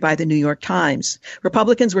reported by the New York Times.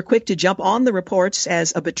 Republicans were quick to jump on the reports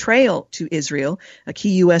as a betrayal to Israel, a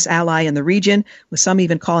key U.S. ally in the region, with some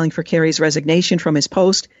even calling for Kerry's resignation from his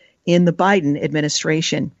post in the Biden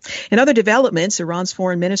administration. In other developments, Iran's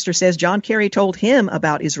foreign minister says John Kerry told him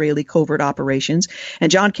about Israeli covert operations,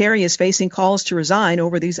 and John Kerry is facing calls to resign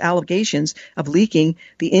over these allegations of leaking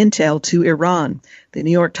the intel to Iran. The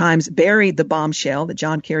New York Times buried the bombshell that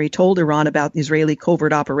John Kerry told Iran about Israeli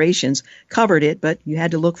covert operations, covered it, but you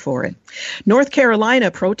had to look for it. North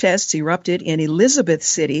Carolina protests erupted in Elizabeth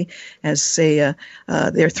City as they're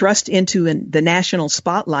thrust into the national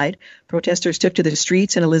spotlight. Protesters took to the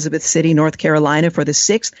streets in Elizabeth City, North Carolina, for the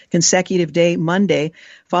 6th consecutive day Monday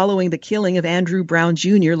following the killing of Andrew Brown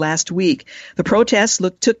Jr. last week. The protests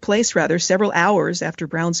took place several hours after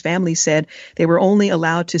Brown's family said they were only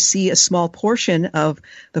allowed to see a small portion of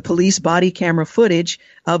the police body camera footage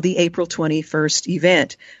of the April 21st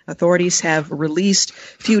event. Authorities have released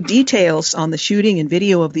few details on the shooting, and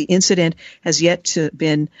video of the incident has yet to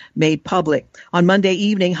been made public. On Monday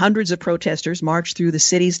evening, hundreds of protesters marched through the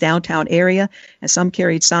city's downtown area, and some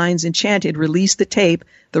carried signs and chanted, "Release the tape,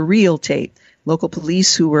 the real tape." Local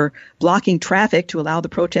police who were blocking traffic to allow the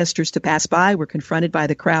protesters to pass by were confronted by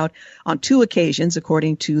the crowd on 2 occasions,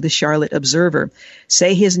 according to the Charlotte Observer.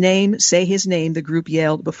 Say his name, the group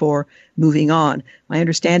yelled before moving on. My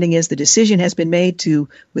understanding is the decision has been made to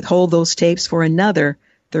withhold those tapes for another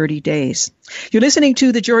 30 days. You're listening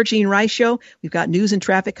to The Georgene Rice Show. We've got news and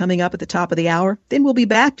traffic coming up at the top of the hour. Then we'll be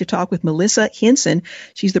back to talk with Melissa Hinson.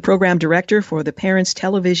 She's the program director for the Parents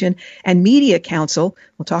Television and Media Council.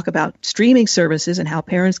 We'll talk about streaming services and how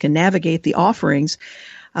parents can navigate the offerings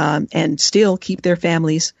and still keep their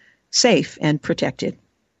families safe and protected.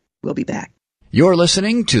 We'll be back. You're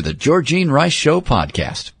listening to The Georgene Rice Show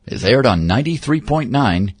podcast. It's aired on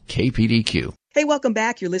 93.9 KPDQ. Hey, welcome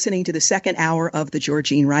back. You're listening to the second hour of the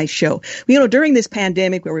Georgene Rice Show. During this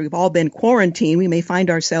pandemic where we've all been quarantined, we may find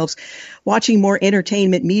ourselves watching more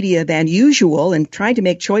entertainment media than usual and trying to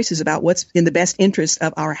make choices about what's in the best interest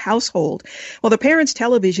of our household. Well, the Parents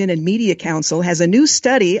Television and Media Council has a new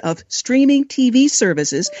study of streaming TV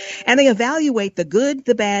services, and they evaluate the good,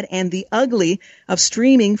 the bad, and the ugly of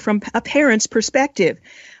streaming from a parent's perspective.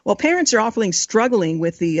 Well, parents are often struggling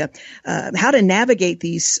with the how to navigate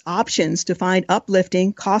these options to find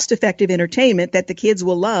uplifting, cost-effective entertainment that the kids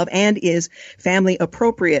will love and is family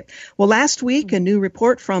appropriate. Well, last week, a new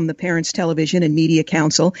report from the Parents Television and Media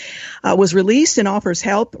Council was released and offers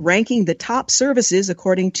help ranking the top services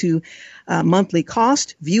according to monthly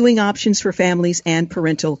cost, viewing options for families, and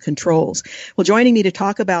parental controls. Well, joining me to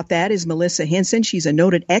talk about that is Melissa Hinson. She's a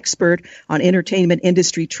noted expert on entertainment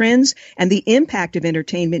industry trends and the impact of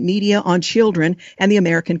entertainment media on children and the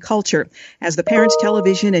American culture. As the Parents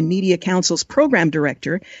Television and Media Council's program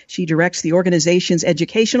director, she directs the organization's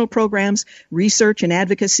educational programs, research and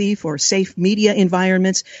advocacy for safe media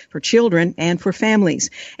environments for children and for families.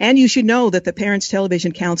 And you should know that the Parents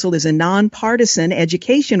Television Council is a nonpartisan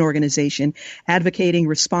education organization advocating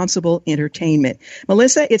responsible entertainment.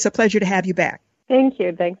 Melissa, it's a pleasure to have you back. Thank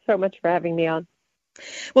you. Thanks so much for having me on.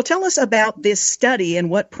 Well, tell us about this study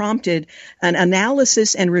and what prompted an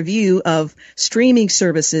analysis and review of streaming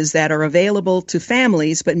services that are available to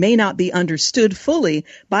families but may not be understood fully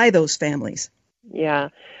by those families. Yeah.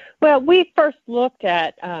 Well, we first looked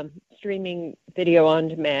at streaming video on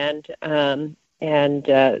demand and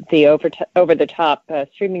the over-the-top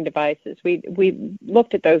streaming devices. We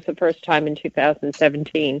looked at those the first time in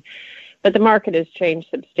 2017, but the market has changed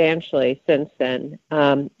substantially since then,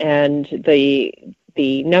 and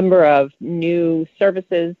the number of new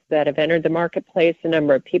services that have entered the marketplace, the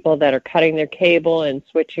number of people that are cutting their cable and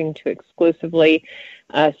switching to exclusively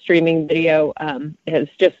streaming video has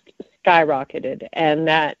just skyrocketed, and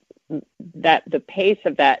that the pace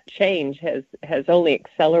of that change has only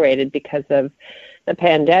accelerated because of the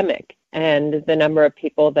pandemic and the number of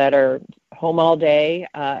people that are home all day,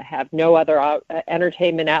 have no other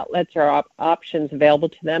entertainment outlets or options available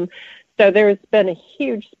to them. So there's been a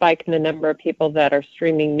huge spike in the number of people that are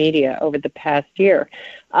streaming media over the past year.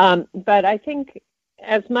 But I think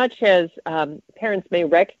as much as parents may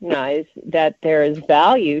recognize that there is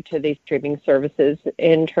value to these streaming services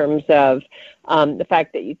in terms of the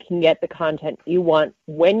fact that you can get the content you want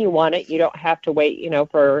when you want it. You don't have to wait,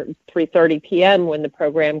 for 3:30 p.m. when the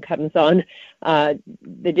program comes on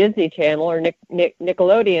the Disney Channel or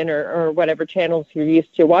Nickelodeon or whatever channels you're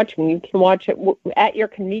used to watching. You can watch it at your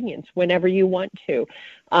convenience whenever you want to.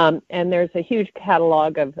 And there's a huge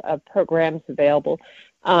catalog of programs available.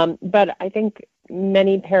 But I think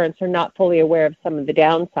many parents are not fully aware of some of the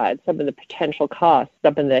downsides, some of the potential costs,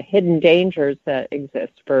 some of the hidden dangers that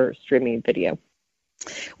exist for streaming video.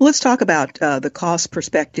 Well, let's talk about the cost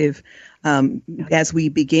perspective as we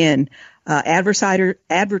begin.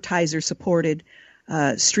 Advertiser-supported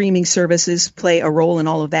streaming services play a role in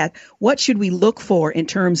all of that. What should we look for in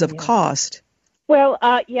terms of cost? Well,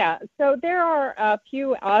 so there are a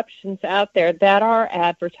few options out there that are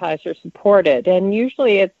advertiser-supported, and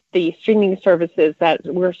usually it's the streaming services that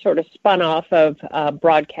were sort of spun off of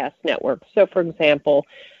broadcast networks. So, for example,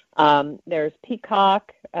 there's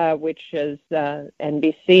Peacock, which is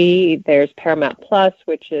NBC. There's Paramount Plus,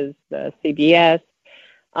 which is CBS.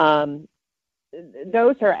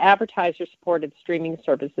 Those are advertiser-supported streaming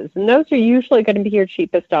services, and those are usually going to be your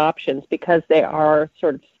cheapest options because they are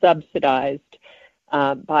sort of subsidized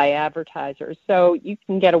by advertisers. So you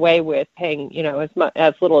can get away with paying,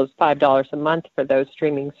 as little as $5 a month for those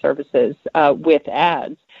streaming services with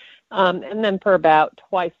ads. And then for about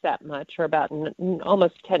twice that much, or about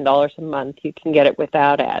almost $10 a month, you can get it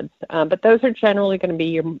without ads. But those are generally going to be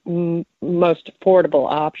your most affordable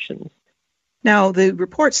options. Now, the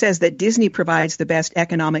report says that Disney provides the best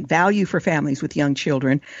economic value for families with young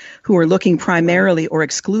children who are looking primarily or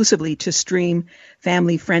exclusively to stream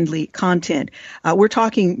family-friendly content. We're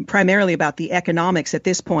talking primarily about the economics at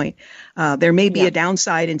this point. There may be a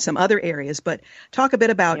downside in some other areas, but talk a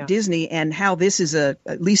bit about Disney and how this is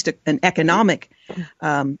at least an economic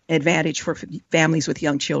advantage for families with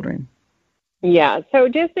young children. Yeah, so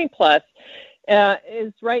Disney Plus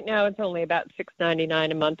is right now, it's only about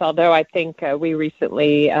 $6.99 a month, although I think we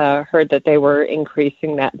recently heard that they were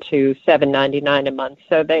increasing that to $7.99 a month.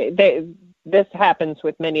 So this happens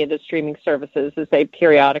with many of the streaming services as they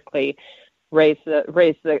periodically raise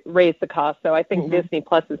the cost. So I think Disney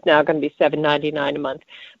Plus is now going to be $7.99 a month.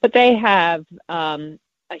 But they have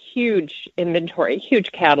a huge inventory, a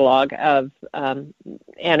huge catalog of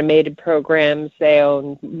animated programs. They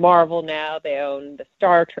own Marvel now. They own the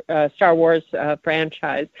Star Wars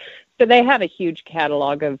franchise. So they have a huge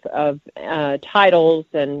catalog of titles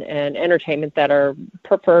and entertainment that are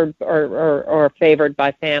preferred or favored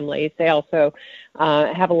by families. They also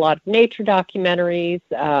have a lot of nature documentaries,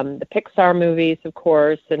 the Pixar movies, of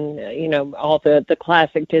course, and all the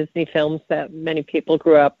classic Disney films that many people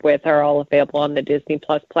grew up with are all available on the Disney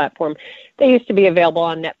Plus platform. They used to be available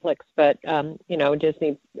on Netflix, but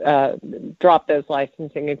Disney dropped those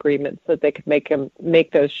licensing agreements so that they could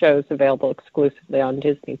make those shows available exclusively on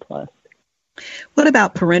Disney Plus. What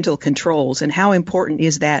about parental controls, and how important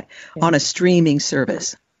is that on a streaming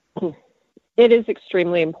service? It is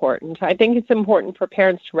extremely important. I think it's important for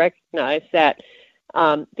parents to recognize that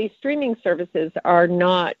these streaming services are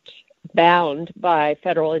not bound by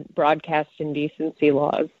federal broadcast indecency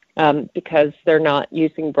laws because they're not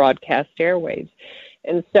using broadcast airwaves.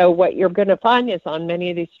 And so what you're going to find is on many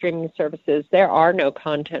of these streaming services, there are no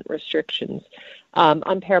content restrictions.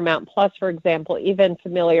 On Paramount Plus, for example, even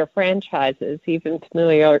familiar franchises, even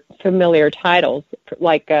familiar titles,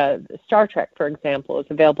 like Star Trek, for example, is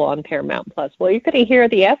available on Paramount Plus. Well, you're going to hear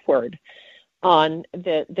the F word on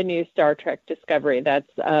the new Star Trek Discovery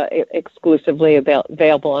that's exclusively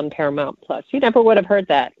available on Paramount Plus. You never would have heard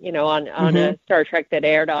that, on a Star Trek that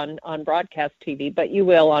aired on broadcast TV, but you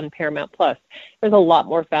will on Paramount Plus. There's a lot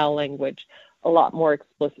more foul language, a lot more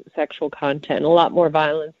explicit sexual content, a lot more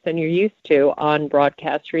violence than you're used to on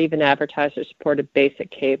broadcast or even advertiser-supported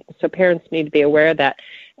basic cable. So parents need to be aware of that.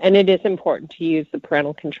 And it is important to use the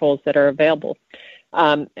parental controls that are available.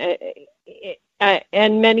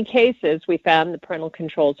 In many cases, we found the parental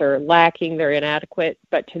controls are lacking, they're inadequate,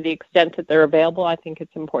 but to the extent that they're available, I think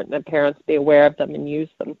it's important that parents be aware of them and use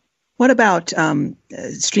them. What about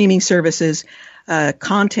streaming services,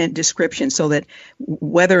 content description, so that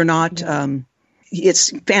whether or not it's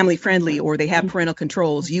family friendly or they have parental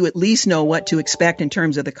controls, you at least know what to expect in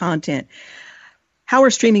terms of the content? How are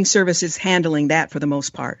streaming services handling that for the most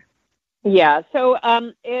part? Yeah, so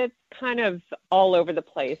it's kind of all over the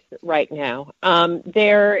place right now.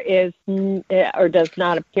 There is or does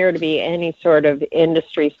not appear to be any sort of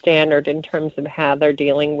industry standard in terms of how they're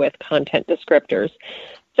dealing with content descriptors.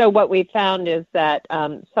 So what we found is that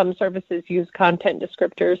some services use content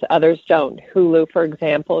descriptors, others don't. Hulu, for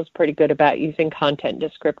example, is pretty good about using content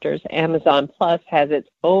descriptors. Amazon Plus has its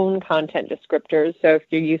own content descriptors. So if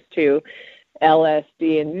you're used to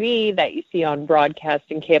LSD&V that you see on broadcast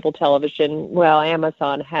and cable television, well,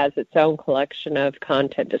 Amazon has its own collection of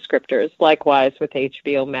content descriptors. Likewise with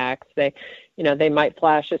HBO Max, they might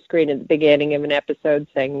flash a screen at the beginning of an episode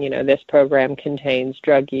saying, this program contains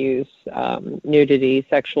drug use, nudity,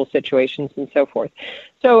 sexual situations, and so forth.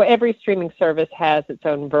 So every streaming service has its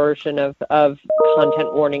own version of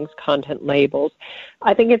content warnings, content labels.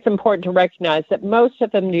 I think it's important to recognize that most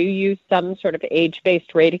of them do use some sort of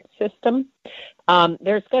age-based rating system.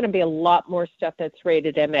 There's going to be a lot more stuff that's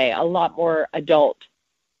rated MA, a lot more adult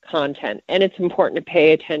content, and it's important to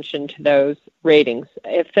pay attention to those ratings.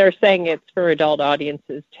 If they're saying it's for adult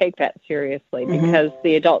audiences, take that seriously because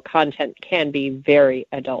the adult content can be very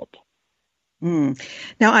adult. Now,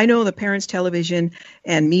 I know the Parents Television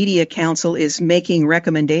and Media Council is making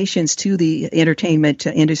recommendations to the entertainment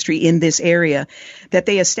industry in this area, that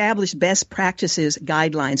they establish best practices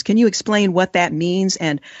guidelines. Can you explain what that means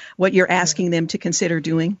and what you're asking them to consider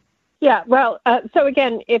doing? Yeah, well, so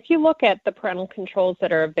again, if you look at the parental controls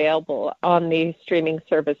that are available on these streaming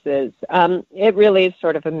services, it really is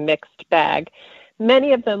sort of a mixed bag.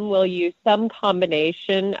 Many of them will use some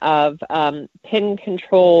combination of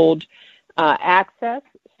PIN-controlled access.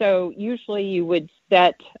 So usually you would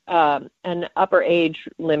set an upper age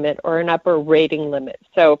limit or an upper rating limit.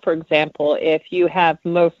 So, for example, if you have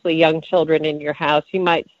mostly young children in your house, you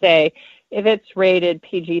might say, if it's rated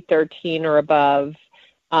PG-13 or above,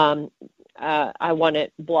 I want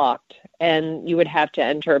it blocked. And you would have to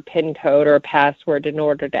enter a PIN code or a password in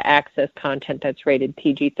order to access content that's rated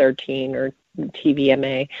PG-13 or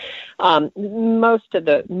TVMA. Most of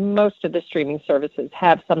the streaming services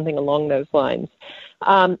have something along those lines.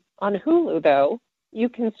 On Hulu, though, you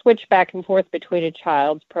can switch back and forth between a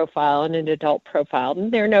child's profile and an adult profile,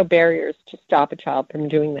 and there are no barriers to stop a child from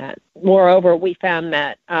doing that. Moreover, we found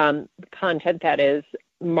that content that is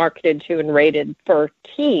marketed to and rated for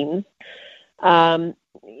teens,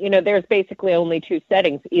 there's basically only two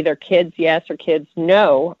settings, either kids yes or kids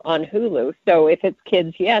no on Hulu. So if it's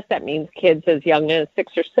kids yes, that means kids as young as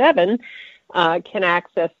 6 or 7 can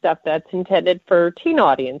access stuff that's intended for teen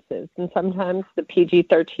audiences. And sometimes the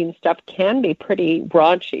PG-13 stuff can be pretty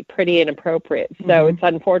raunchy, pretty inappropriate. So it's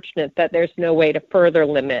unfortunate that there's no way to further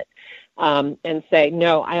limit and say,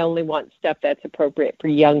 no, I only want stuff that's appropriate for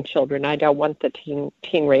young children. I don't want the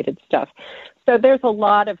teen-rated stuff. So there's a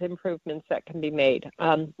lot of improvements that can be made.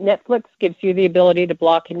 Netflix gives you the ability to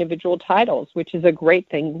block individual titles, which is a great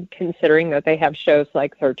thing considering that they have shows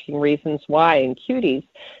like 13 Reasons Why and Cuties.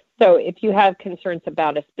 So if you have concerns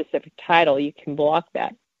about a specific title, you can block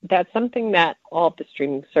that. That's something that all of the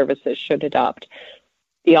streaming services should adopt.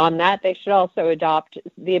 Beyond that, they should also adopt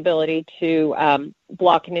the ability to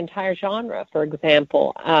block an entire genre. For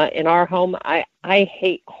example, in our home, I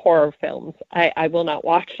hate horror films. I will not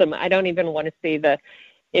watch them. I don't even want to see the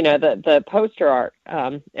poster art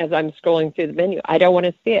as I'm scrolling through the menu. I don't want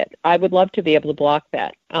to see it. I would love to be able to block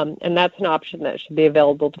that. And that's an option that should be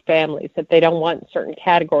available to families. If they don't want certain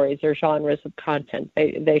categories or genres of content,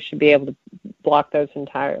 they should be able to block those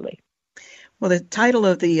entirely. Well, the title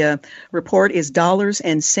of the report is Dollars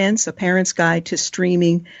and Cents, A Parent's Guide to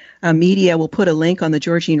Streaming Media. We'll put a link on the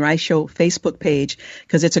Georgene Rice Show Facebook page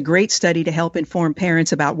because it's a great study to help inform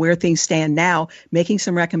parents about where things stand now, making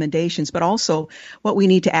some recommendations, but also what we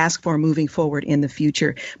need to ask for moving forward in the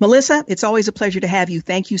future. Melissa, it's always a pleasure to have you.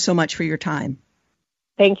 Thank you so much for your time.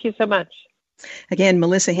 Thank you so much. Again,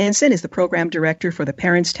 Melissa Henson is the program director for the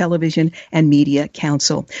Parents Television and Media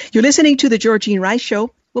Council. You're listening to the Georgene Rice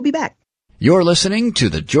Show. We'll be back. You're listening to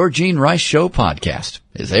the Georgene Rice Show podcast.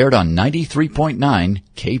 It's aired on 93.9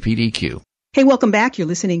 KPDQ. Hey, welcome back. You're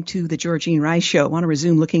listening to the Georgene Rice Show. I want to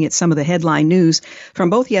resume looking at some of the headline news from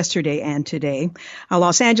both yesterday and today. A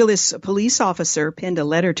Los Angeles police officer penned a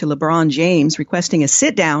letter to LeBron James requesting a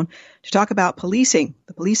sit-down to talk about policing.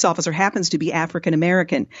 The police officer happens to be African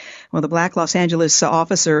American. Well, the black Los Angeles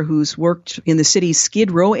officer who's worked in the city's Skid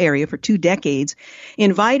Row area for 2 decades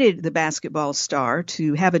invited the basketball star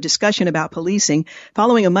to have a discussion about policing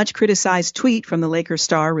following a much criticized tweet from the Lakers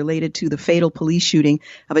star related to the fatal police shooting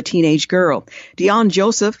of a teenage girl. Deon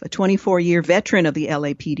Joseph, a 24-year veteran of the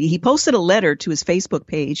LAPD, he posted a letter to his Facebook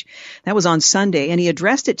page. That was on Sunday, and he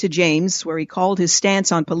addressed it to James, where he called his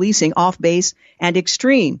stance on policing off base and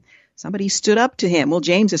extreme. Somebody stood up to him. Well,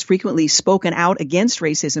 James has frequently spoken out against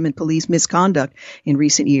racism and police misconduct in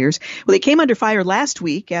recent years. Well, he came under fire last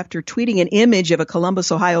week after tweeting an image of a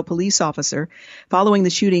Columbus, Ohio police officer following the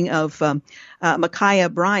shooting of Micaiah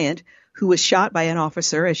Bryant, who was shot by an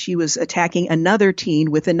officer as she was attacking another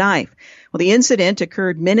teen with a knife. Well, the incident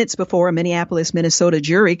occurred minutes before a Minneapolis, Minnesota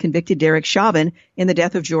jury convicted Derek Chauvin in the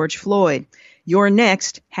death of George Floyd. You're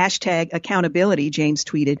next, #accountability, James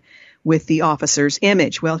tweeted with the officer's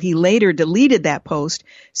image. Well, he later deleted that post,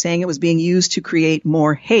 saying it was being used to create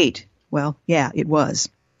more hate. Well, yeah, it was.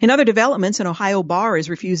 In other developments, an Ohio bar is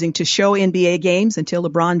refusing to show NBA games until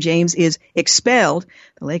LeBron James is expelled.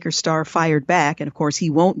 The Lakers star fired back, and of course he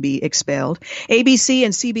won't be expelled. ABC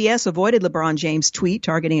and CBS avoided LeBron James' tweet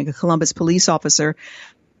targeting a Columbus police officer,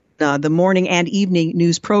 the morning and evening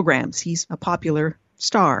news programs. He's a popular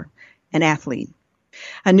star, an athlete.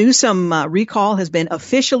 A Newsom recall has been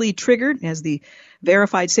officially triggered as the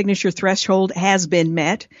verified signature threshold has been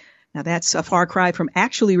met. Now, that's a far cry from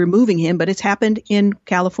actually removing him, but it's happened in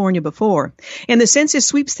California before. In the census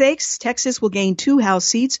sweepstakes, Texas will gain 2 House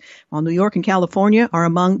seats, while New York and California are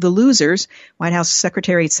among the losers. White House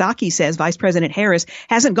Secretary Psaki says Vice President Harris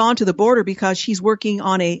hasn't gone to the border because she's working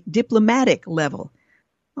on a diplomatic level.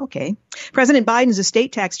 Okay. President Biden's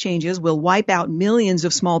estate tax changes will wipe out millions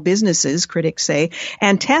of small businesses, critics say,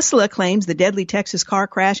 and Tesla claims the deadly Texas car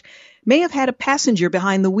crash may have had a passenger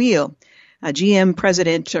behind the wheel. GM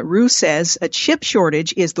President Roos says a chip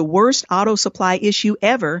shortage is the worst auto supply issue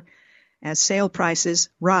ever, as sale prices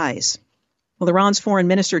rise. Well, Iran's foreign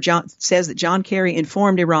minister says that John Kerry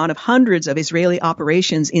informed Iran of hundreds of Israeli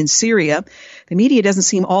operations in Syria. The media doesn't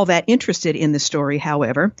seem all that interested in the story,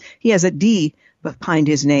 however. He has a D behind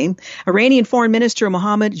his name. Iranian Foreign Minister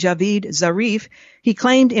Mohammad Javad Zarif, he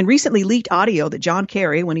claimed in recently leaked audio that John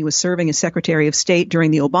Kerry, when he was serving as Secretary of State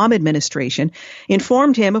during the Obama administration,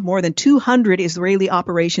 informed him of more than 200 Israeli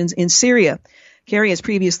operations in Syria. Kerry has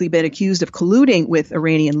previously been accused of colluding with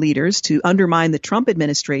Iranian leaders to undermine the Trump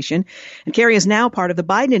administration, and Kerry is now part of the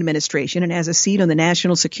Biden administration and has a seat on the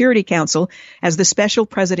National Security Council as the special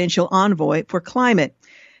presidential envoy for climate.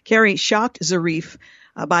 Kerry shocked Zarif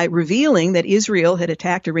by revealing that Israel had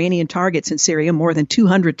attacked Iranian targets in Syria more than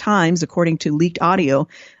 200 times, according to leaked audio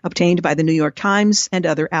obtained by the New York Times and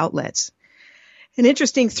other outlets. An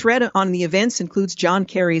interesting thread on the events includes John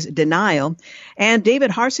Kerry's denial, and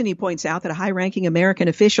David Harsanyi points out that a high-ranking American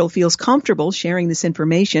official feels comfortable sharing this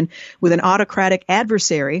information with an autocratic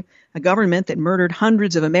adversary, a government that murdered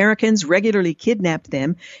hundreds of Americans, regularly kidnapped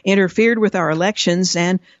them, interfered with our elections,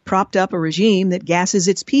 and propped up a regime that gasses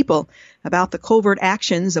its people about the covert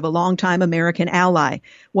actions of a longtime American ally.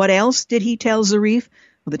 What else did he tell Zarif?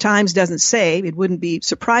 Well, the Times doesn't say. It wouldn't be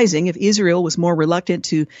surprising if Israel was more reluctant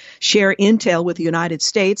to share intel with the United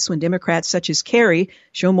States when Democrats such as Kerry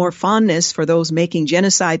show more fondness for those making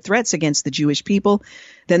genocide threats against the Jewish people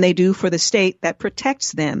than they do for the state that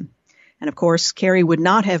protects them. And of course, Kerry would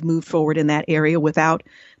not have moved forward in that area without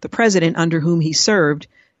the president under whom he served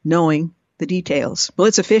knowing the details. Well,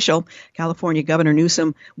 it's official. California Governor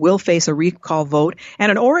Newsom will face a recall vote,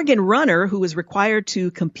 and an Oregon runner who was required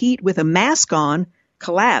to compete with a mask on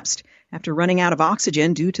collapsed after running out of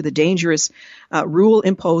oxygen due to the dangerous rule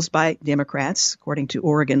imposed by Democrats, according to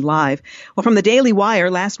Oregon Live. Well, from the Daily Wire,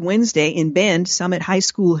 last Wednesday in Bend, Summit High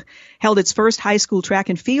School held its first high school track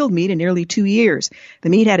and field meet in nearly 2 years. The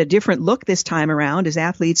meet had a different look this time around, as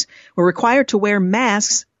athletes were required to wear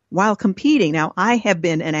masks while competing. Now, I have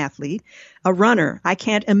been an athlete, a runner. I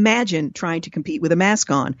can't imagine trying to compete with a mask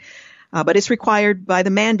on. But it's required by the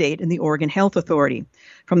mandate in the Oregon Health Authority.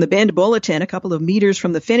 From the Bend Bulletin, a couple of meters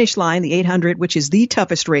from the finish line, the 800, which is the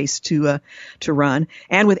toughest race to run,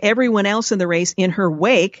 and with everyone else in the race in her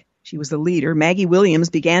wake, she was the leader, Maggie Williams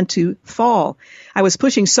began to fall. I was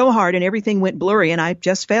pushing so hard and everything went blurry and I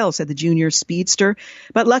just fell, said the junior speedster.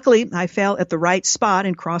 But luckily, I fell at the right spot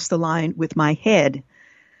and crossed the line with my head.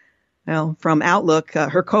 Well, from Outlook,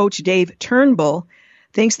 her coach, Dave Turnbull,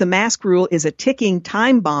 thinks the mask rule is a ticking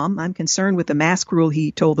time bomb. I'm concerned with the mask rule,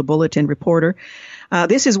 he told the Bulletin reporter.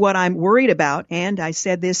 This is what I'm worried about, and I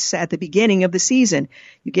said this at the beginning of the season.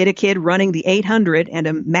 You get a kid running the 800 and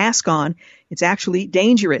a mask on, it's actually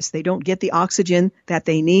dangerous. They don't get the oxygen that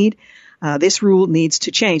they need. This rule needs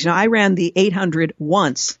to change. Now, I ran the 800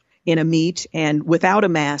 once in a meet, and without a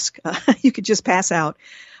mask, you could just pass out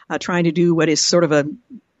trying to do what is sort of a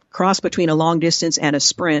cross between a long distance and a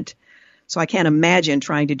sprint. So I can't imagine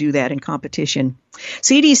trying to do that in competition.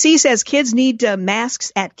 CDC says kids need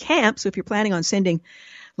masks at camp. So if you're planning on sending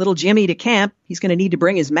little Jimmy to camp, he's going to need to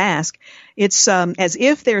bring his mask. It's as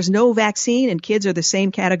if there's no vaccine and kids are the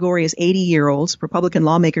same category as 80-year-olds. Republican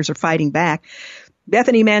lawmakers are fighting back.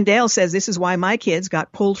 Bethany Mandel says this is why my kids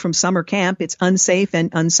got pulled from summer camp. It's unsafe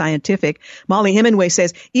and unscientific. Molly Hemingway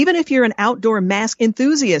says, even if you're an outdoor mask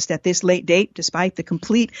enthusiast at this late date, despite the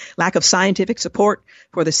complete lack of scientific support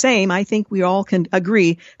for the same, I think we all can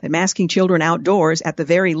agree that masking children outdoors at the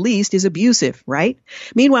very least is abusive, right?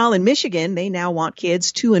 Meanwhile, in Michigan, they now want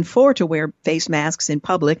kids 2 and 4 to wear face masks in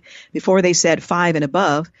public. Before they said 5 and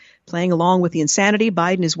above. Playing along with the insanity,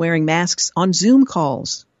 Biden is wearing masks on Zoom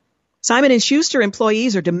calls. Simon & Schuster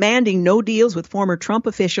employees are demanding no deals with former Trump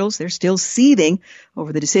officials. They're still seething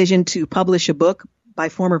over the decision to publish a book by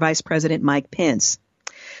former Vice President Mike Pence.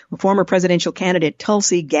 Well, former presidential candidate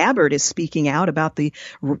Tulsi Gabbard is speaking out about the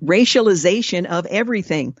racialization of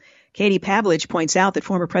everything. Katie Pavlich points out that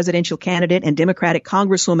former presidential candidate and Democratic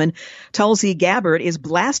Congresswoman Tulsi Gabbard is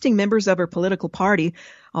blasting members of her political party,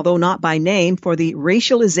 although not by name, for the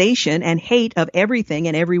racialization and hate of everything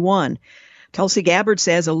and everyone. Tulsi Gabbard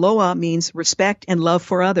says aloha means respect and love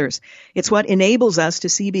for others. It's what enables us to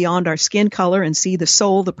see beyond our skin color and see the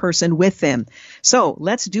soul, the person with them. So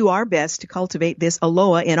let's do our best to cultivate this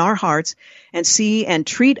aloha in our hearts and see and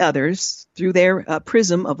treat others through their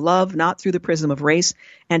prism of love, not through the prism of race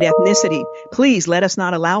and ethnicity. Please let us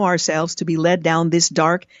not allow ourselves to be led down this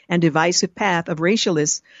dark and divisive path of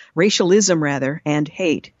racialism and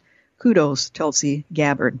hate. Kudos, Tulsi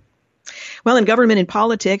Gabbard. Well, in government and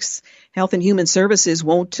politics, Health and Human Services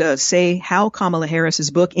won't say how Kamala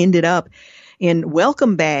Harris's book ended up in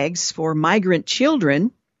welcome bags for migrant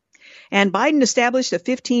children. And Biden established a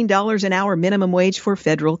 $15 an hour minimum wage for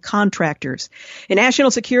federal contractors. In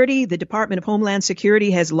national security, the Department of Homeland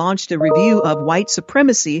Security has launched a review of white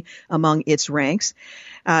supremacy among its ranks.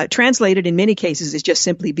 Translated in many cases as just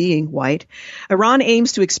simply being white. Iran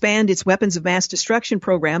aims to expand its weapons of mass destruction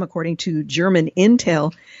program, according to German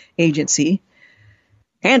intel agency.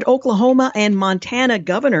 And Oklahoma and Montana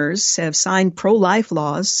governors have signed pro-life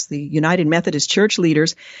laws. The United Methodist Church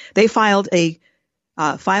leaders, they filed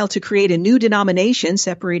to create a new denomination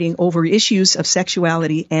separating over issues of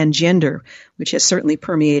sexuality and gender, which has certainly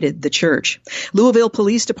permeated the church. Louisville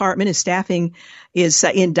Police Department is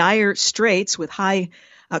in dire straits with high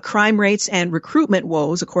crime rates and recruitment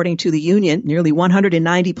woes, according to the union. Nearly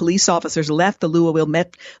 190 police officers left the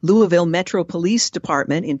Louisville Metro Police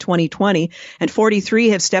Department in 2020, and 43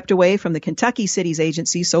 have stepped away from the Kentucky Cities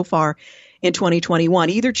Agency so far in 2021,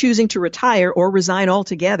 either choosing to retire or resign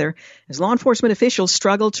altogether as law enforcement officials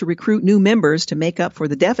struggle to recruit new members to make up for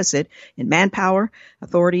the deficit in manpower.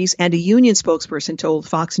 Authorities and a union spokesperson told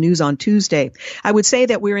Fox News on Tuesday. I would say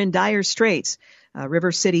that we're in dire straits.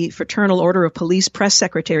 River City Fraternal Order of Police Press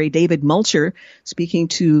Secretary David Mulcher, speaking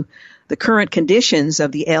to the current conditions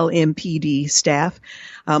of the LMPD staff.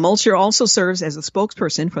 Mulcher also serves as a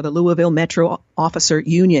spokesperson for the Louisville Metro Officer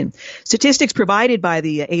Union. Statistics provided by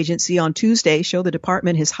the agency on Tuesday show the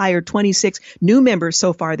department has hired 26 new members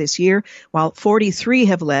so far this year, while 43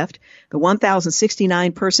 have left. The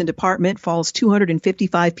 1,069-person department falls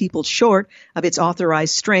 255 people short of its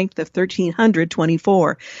authorized strength of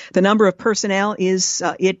 1,324. The number of personnel is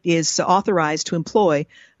authorized to employ,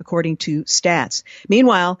 according to stats.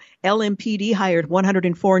 Meanwhile, LMPD hired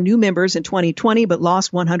 104 new members in 2020, but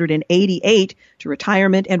lost 188 to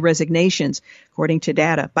retirement and resignations, according to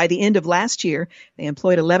data. By the end of last year, they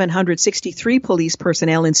employed 1,163 police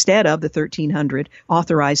personnel instead of the 1,300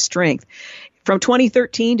 authorized strength. From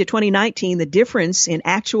 2013 to 2019, the difference in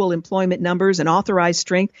actual employment numbers and authorized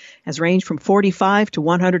strength has ranged from 45 to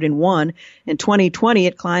 101. In 2020,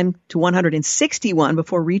 it climbed to 161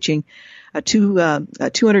 before reaching a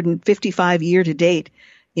 255 year to date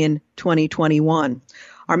in 2021.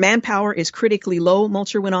 Our manpower is critically low,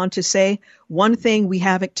 Mulcher went on to say. One thing we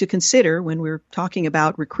have to consider when we're talking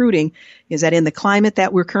about recruiting is that in the climate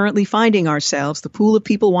that we're currently finding ourselves, the pool of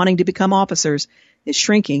people wanting to become officers is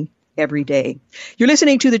shrinking every day. You're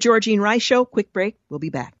listening to The Georgene Rice Show. Quick break. We'll be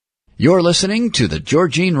back. You're listening to The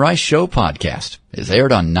Georgene Rice Show podcast. It's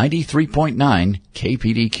aired on 93.9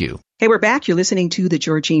 KPDQ. Hey, we're back. You're listening to The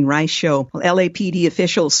Georgene Rice Show. Well, LAPD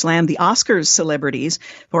officials slammed the Oscars celebrities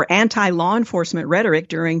for anti-law enforcement rhetoric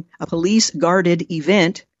during a police-guarded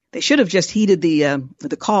event. They should have just heeded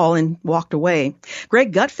the call and walked away.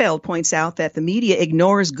 Greg Gutfeld points out that the media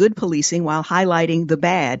ignores good policing while highlighting the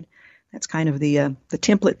bad. That's kind of the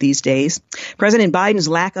template these days. President Biden's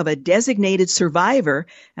lack of a designated survivor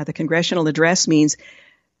at the congressional address means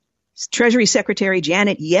Treasury Secretary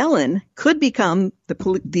Janet Yellen could become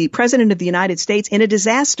the president of the United States in a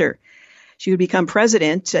disaster. She would become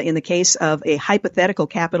president in the case of a hypothetical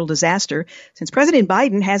capital disaster, since President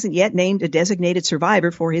Biden hasn't yet named a designated survivor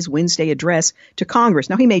for his Wednesday address to Congress.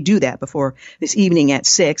 Now, he may do that before this evening at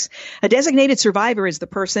 6. A designated survivor is the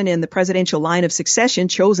person in the presidential line of succession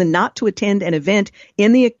chosen not to attend an event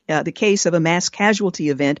in the case of a mass casualty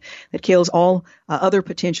event that kills all other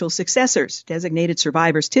potential successors. Designated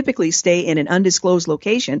survivors typically stay in an undisclosed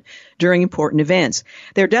location during important events.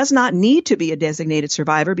 There does not need to be a designated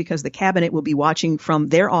survivor because the cabinet will be watching from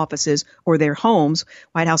their offices or their homes,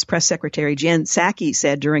 White House Press Secretary Jen Psaki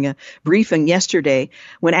said during a briefing yesterday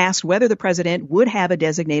when asked whether the president would have a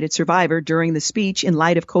designated survivor during the speech in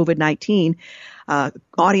light of COVID-19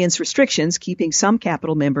 audience restrictions, keeping some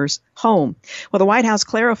Capitol members home. Well, the White House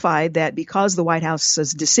clarified that because the White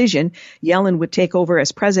House's decision, Yellen would take over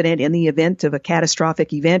as president in the event of a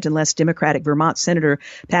catastrophic event unless Democratic Vermont Senator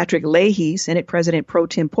Patrick Leahy, Senate President pro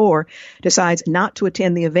tempore, decides not to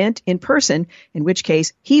attend the event in person, in which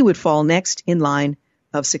case he would fall next in line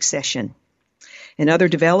of succession. In other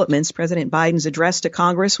developments, President Biden's address to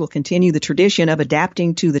Congress will continue the tradition of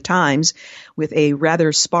adapting to the times with a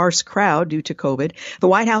rather sparse crowd due to COVID. The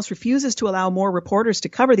White House refuses to allow more reporters to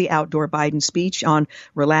cover the outdoor Biden speech on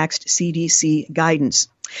relaxed CDC guidance.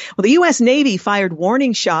 Well, the U.S. Navy fired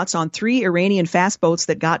warning shots on 3 Iranian fast boats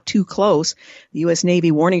that got too close. The U.S.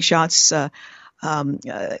 Navy warning shots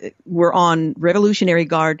were on Revolutionary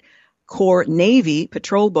Guard Corps Navy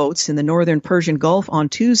patrol boats in the northern Persian Gulf on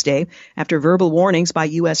Tuesday after verbal warnings by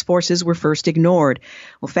U.S. forces were first ignored.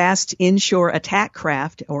 Well, fast inshore attack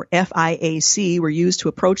craft, or FIAC, were used to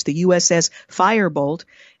approach the USS Firebolt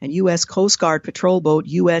and U.S. Coast Guard patrol boat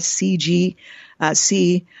USCG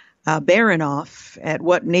Baranof at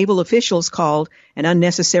what naval officials called an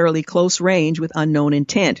unnecessarily close range with unknown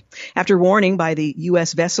intent. After warning by the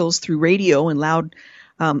U.S. vessels through radio and loud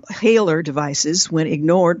hailer devices when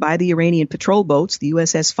ignored by the Iranian patrol boats, the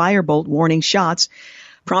USS Firebolt warning shots,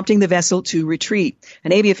 prompting the vessel to retreat. A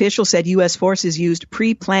Navy official said U.S. forces used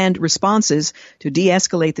pre-planned responses to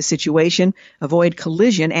de-escalate the situation, avoid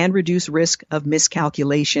collision, and reduce risk of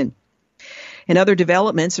miscalculation. In other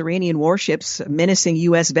developments, Iranian warships menacing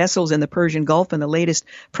U.S. vessels in the Persian Gulf and the latest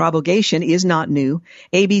provocation is not new.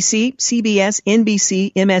 ABC, CBS,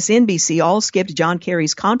 NBC, MSNBC all skipped John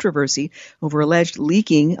Kerry's controversy over alleged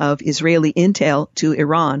leaking of Israeli intel to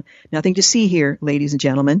Iran. Nothing to see here, ladies and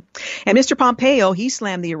gentlemen. And Mr. Pompeo, he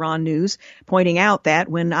slammed the Iran news, pointing out that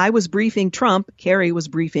when I was briefing Trump, Kerry was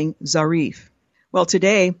briefing Zarif. Well,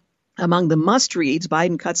 today, among the must-reads,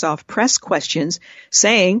 Biden cuts off press questions,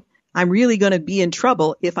 saying, I'm really going to be in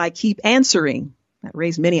trouble if I keep answering. That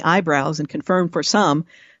raised many eyebrows and confirmed for some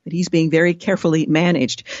that he's being very carefully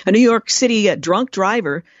managed. A New York City drunk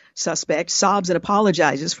driver suspect sobs and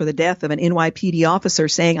apologizes for the death of an NYPD officer,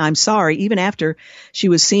 saying, I'm sorry, even after she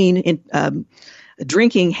was seen in,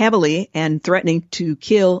 drinking heavily and threatening to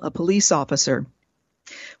kill a police officer.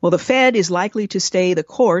 Well, the Fed is likely to stay the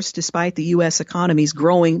course despite the U.S. economy's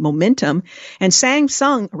growing momentum. And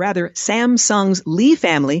Samsung's Lee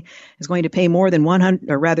family is going to pay more than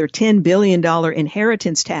 $10 billion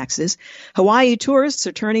inheritance taxes. Hawaii tourists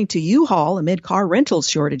are turning to U-Haul amid car rental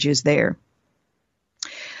shortages there.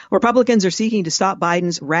 Republicans are seeking to stop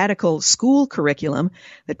Biden's radical school curriculum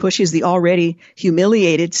that pushes the already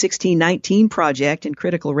humiliated 1619 Project in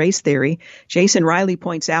critical race theory. Jason Riley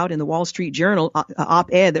points out in the Wall Street Journal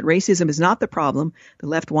op-ed that racism is not the problem. The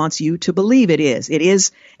left wants you to believe it is. It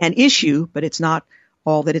is an issue, but it's not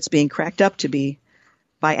all that it's being cracked up to be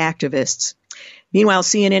by activists. Meanwhile,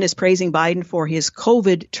 CNN is praising Biden for his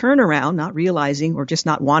COVID turnaround, not realizing or just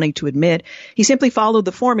not wanting to admit he simply followed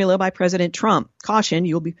the formula by President Trump. Caution,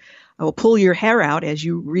 I will pull your hair out as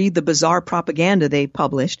you read the bizarre propaganda they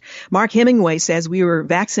published. Mark Hemingway says we're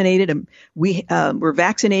vaccinating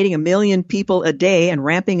 1 million people a day and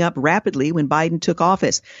ramping up rapidly when Biden took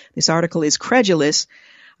office. This article is credulous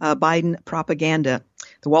Biden propaganda.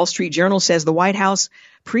 The Wall Street Journal says the White House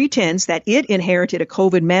pretends that it inherited a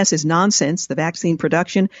COVID mess is nonsense. The vaccine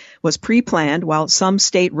production was pre-planned, while some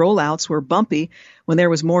state rollouts were bumpy when there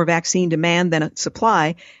was more vaccine demand than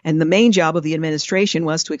supply, and the main job of the administration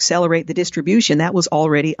was to accelerate the distribution that was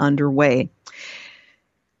already underway.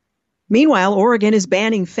 Meanwhile, Oregon is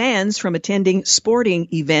banning fans from attending sporting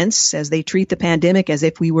events as they treat the pandemic as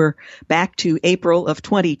if we were back to April of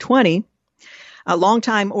 2020. A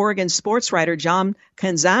longtime Oregon sports writer, John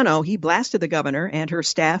Canzano, he blasted the governor and her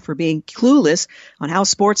staff for being clueless on how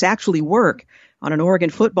sports actually work. On an Oregon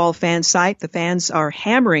football fan site, the fans are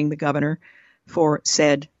hammering the governor for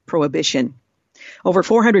said prohibition. Over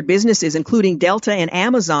 400 businesses, including Delta and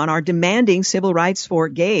Amazon, are demanding civil rights for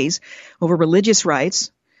gays over religious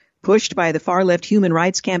rights. Pushed by the far-left human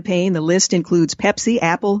rights campaign, the list includes Pepsi,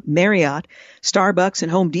 Apple, Marriott, Starbucks,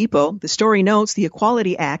 and Home Depot. The story notes the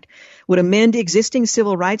Equality Act would amend existing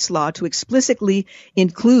civil rights law to explicitly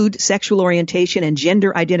include sexual orientation and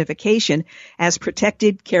gender identification as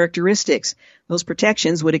protected characteristics. Those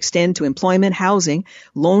protections would extend to employment, housing,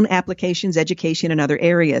 loan applications, education, and other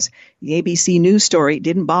areas. The ABC News story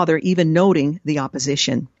didn't bother even noting the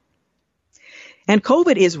opposition. And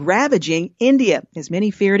COVID is ravaging India, as many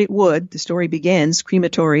feared it would. The story begins,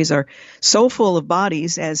 crematories are so full of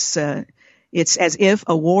bodies as it's as if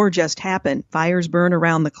a war just happened. Fires burn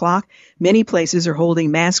around the clock. Many places are holding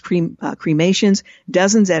mass cremations,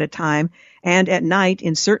 dozens at a time. And at night,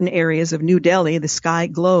 in certain areas of New Delhi, the sky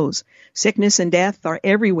glows. Sickness and death are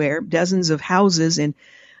everywhere. Dozens of houses in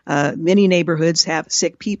many neighborhoods have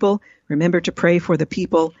sick people. Remember to pray for the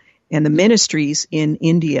people and the ministries in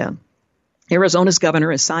India. Arizona's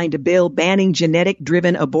governor has signed a bill banning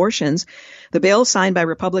genetic-driven abortions. The bill, signed by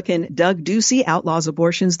Republican Doug Ducey, outlaws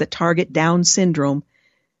abortions that target Down syndrome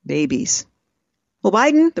babies. Well,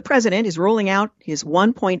 Biden, the president, is rolling out his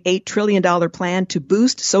 $1.8 trillion plan to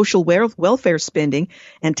boost social welfare spending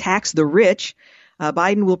and tax the rich.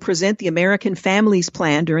 Biden will present the American Families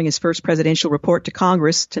Plan during his first presidential report to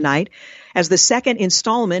Congress tonight as the second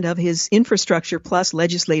installment of his Infrastructure Plus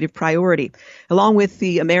legislative priority. Along with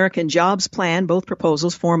the American Jobs Plan, both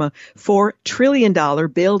proposals form a $4 trillion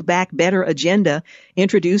Build Back Better agenda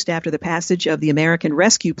introduced after the passage of the American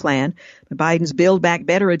Rescue Plan. Biden's Build Back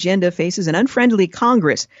Better agenda faces an unfriendly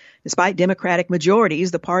Congress. Despite Democratic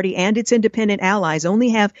majorities, the party and its independent allies only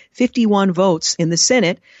have 51 votes in the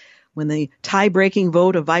Senate. when the tie-breaking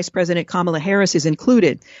vote of Vice President Kamala Harris is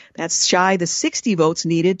included. That's shy the 60 votes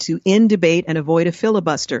needed to end debate and avoid a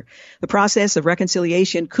filibuster. The process of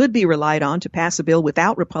reconciliation could be relied on to pass a bill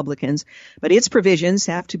without Republicans, but its provisions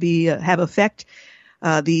have to have affect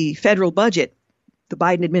the federal budget. The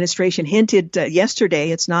Biden administration hinted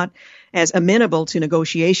yesterday it's not as amenable to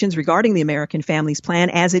negotiations regarding the American Families Plan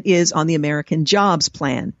as it is on the American Jobs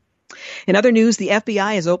Plan. In other news, the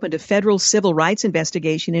FBI has opened a federal civil rights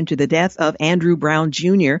investigation into the death of Andrew Brown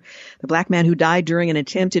Jr., the black man who died during an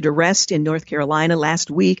attempted arrest in North Carolina last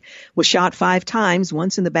week, was shot 5 times,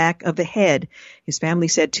 once in the back of the head. His family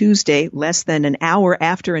said Tuesday, less than an hour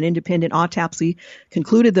after an independent autopsy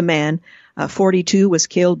concluded the man, 42, was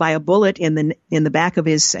killed by a bullet in the back of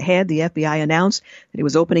his head. The FBI announced that it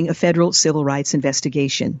was opening a federal civil rights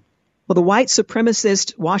investigation. Well, the white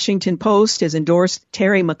supremacist Washington Post has endorsed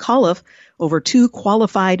Terry McAuliffe over 2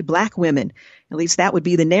 qualified black women. At least that would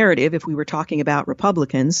be the narrative if we were talking about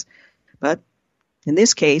Republicans. But in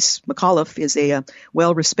this case, McAuliffe is a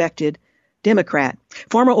well-respected Democrat.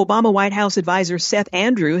 Former Obama White House advisor Seth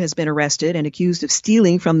Andrew has been arrested and accused of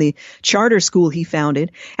stealing from the charter school he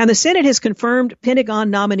founded. And the Senate has confirmed Pentagon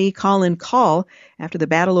nominee Colin Kahl after the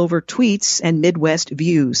battle over tweets and Midwest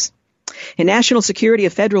views. In national security, a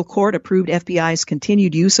federal court approved FBI's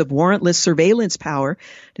continued use of warrantless surveillance power,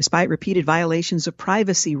 despite repeated violations of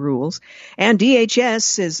privacy rules. And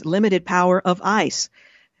DHS has limited power of ICE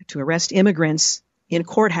to arrest immigrants in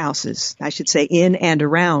courthouses, I should say in and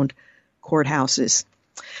around courthouses.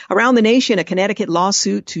 Around the nation, a Connecticut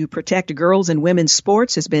lawsuit to protect girls and women's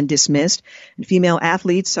sports has been dismissed, and female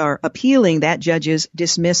athletes are appealing that judge's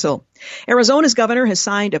dismissal. Arizona's governor has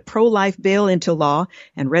signed a pro-life bill into law,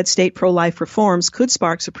 and red state pro-life reforms could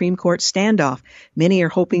spark Supreme Court standoff. Many are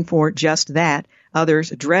hoping for just that,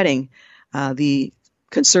 others dreading the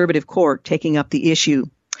conservative court taking up the issue.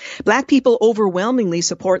 Black people overwhelmingly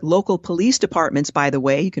support local police departments, by the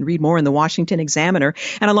way. You can read more in the Washington Examiner.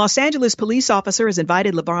 And a Los Angeles police officer has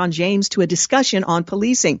invited LeBron James to a discussion on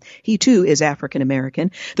policing. He, too, is African American.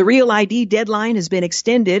 The Real ID deadline has been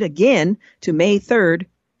extended again to May 3rd,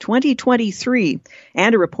 2023.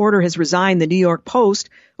 And a reporter has resigned the New York Post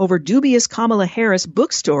over dubious Kamala Harris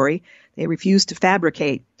book story they refused to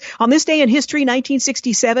fabricate. On this day in history,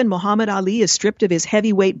 1967, Muhammad Ali is stripped of his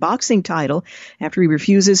heavyweight boxing title after he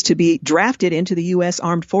refuses to be drafted into the U.S.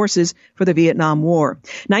 Armed Forces for the Vietnam War.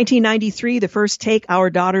 1993, the first Take Our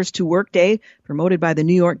Daughters to Work Day, promoted by the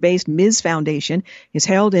New York-based Ms. Foundation, is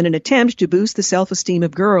held in an attempt to boost the self-esteem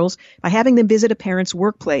of girls by having them visit a parent's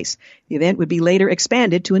workplace. The event would be later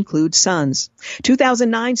expanded to include sons.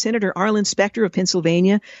 2009, Senator Arlen Specter of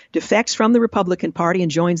Pennsylvania defects from the Republican Party and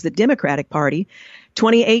joins the Democratic Party.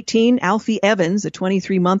 2018, Alfie Evans, a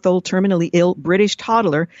 23-month-old terminally ill British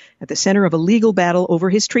toddler at the center of a legal battle over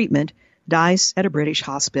his treatment, dies at a British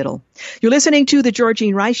hospital. You're listening to The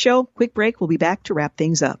Georgene Rice Show. Quick break. We'll be back to wrap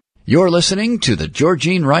things up. You're listening to The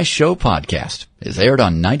Georgene Rice Show podcast. It's aired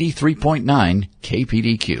on 93.9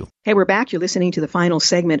 KPDQ. Hey, we're back. You're listening to the final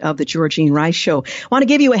segment of The Georgene Rice Show. I want to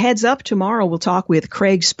give you a heads up. Tomorrow we'll talk with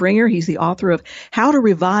Craig Springer. He's the author of How to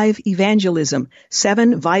Revive Evangelism,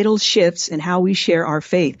 7 Vital Shifts in How We Share Our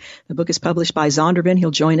Faith. The book is published by Zondervan.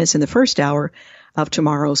 He'll join us in the first hour of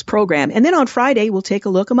tomorrow's program. And then on Friday, we'll take a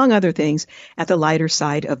look, among other things, at the lighter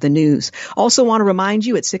side of the news. Also want to remind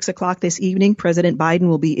you, at 6 o'clock this evening, President Biden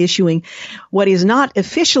will be issuing what is not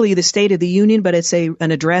officially the State of the Union, but it's an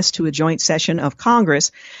address to a joint session of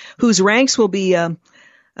Congress, whose ranks will be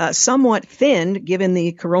somewhat thinned given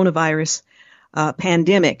the coronavirus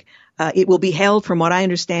pandemic. It will be held, from what I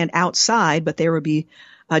understand, outside, but there will be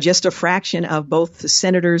just a fraction of both the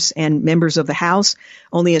senators and members of the House,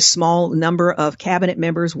 only a small number of cabinet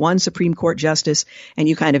members, 1 Supreme Court justice, and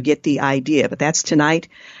you kind of get the idea. But that's tonight,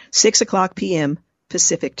 6 o'clock p.m.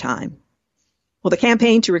 Pacific time. Well, the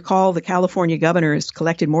campaign to recall the California governor has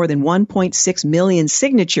collected more than 1.6 million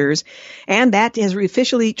signatures, and that has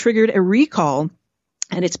officially triggered a recall,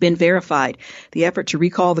 and it's been verified. The effort to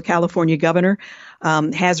recall the California governor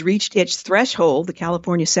has reached its threshold. The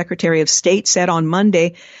California Secretary of State said on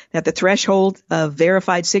Monday that the threshold of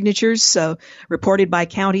verified signatures reported by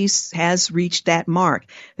counties has reached that mark.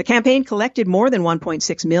 The campaign collected more than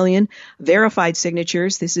 1.6 million verified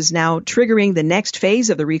signatures. This is now triggering the next phase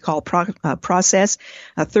of the recall process,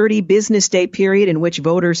 a 30 business day period in which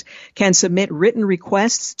voters can submit written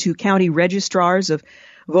requests to county registrars of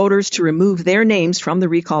voters to remove their names from the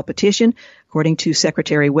recall petition, according to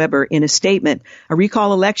Secretary Weber in a statement. A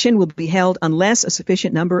recall election will be held unless a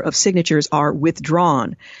sufficient number of signatures are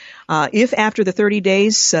withdrawn. If after the 30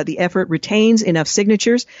 days the effort retains enough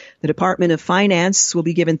signatures, the Department of Finance will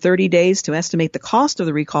be given 30 days to estimate the cost of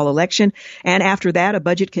the recall election. And after that, a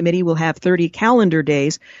budget committee will have 30 calendar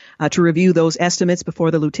days to review those estimates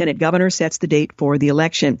before the lieutenant governor sets the date for the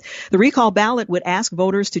election. The recall ballot would ask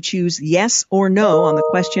voters to choose yes or no on the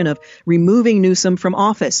question of removing Newsom from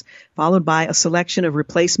office, followed by a selection of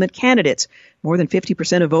replacement candidates. More than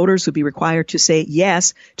 50% of voters would be required to say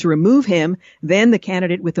yes to remove him. Then the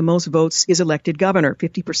candidate with the most votes is elected governor,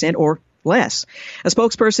 50% or less. A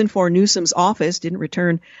spokesperson for Newsom's office didn't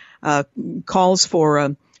return calls for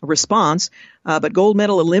a response, but gold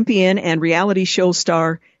medal Olympian and reality show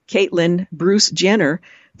star Caitlyn Bruce Jenner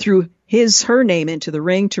threw her name into the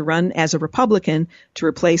ring to run as a Republican to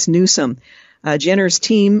replace Newsom. Jenner's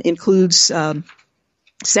team includes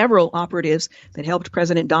several operatives that helped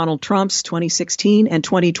President Donald Trump's 2016 and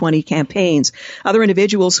 2020 campaigns. Other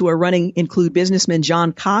individuals who are running include businessman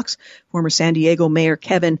John Cox, former San Diego Mayor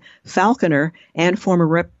Kevin Falconer, and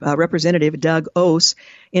former Representative Doug Ose.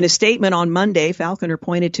 In a statement on Monday, Falconer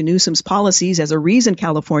pointed to Newsom's policies as a reason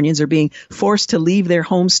Californians are being forced to leave their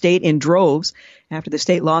home state in droves after the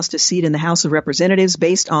state lost a seat in the House of Representatives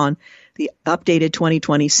based on the updated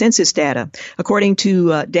 2020 census data. According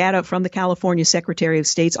to data from the California Secretary of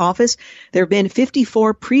State's office, there have been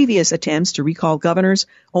 54 previous attempts to recall governors.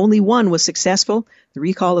 Only one was successful, the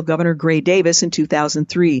recall of Governor Gray Davis in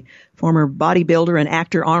 2003. Former bodybuilder and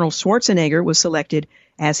actor Arnold Schwarzenegger was selected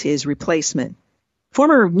as his replacement.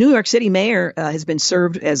 Former New York City mayor has been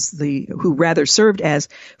served as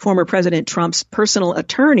former President Trump's personal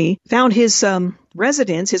attorney, found his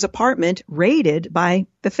residence, his apartment, raided by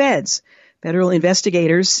the feds. Federal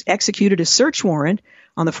investigators executed a search warrant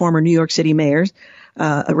on the former New York City mayor's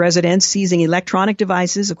residence, seizing electronic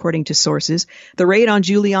devices, according to sources. The raid on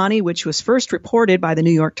Giuliani, which was first reported by the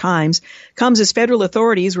New York Times, comes as federal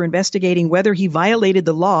authorities were investigating whether he violated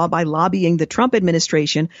the law by lobbying the Trump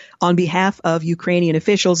administration on behalf of Ukrainian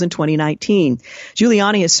officials in 2019.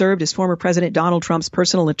 Giuliani has served as former President Donald Trump's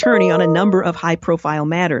personal attorney on a number of high-profile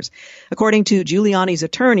matters. According to Giuliani's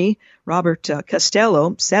attorney, Robert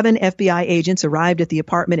Costello, 7 FBI agents arrived at the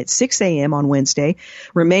apartment at 6 a.m. on Wednesday,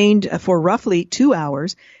 remained for roughly 2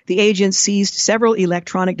 hours. The agents seized several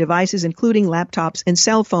electronic devices, including laptops and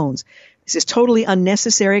cell phones. This is totally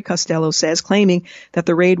unnecessary, Costello says, claiming that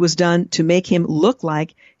the raid was done to make him look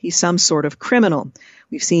like he's some sort of criminal.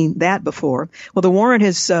 We've seen that before. Well, the warrant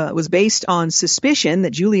was based on suspicion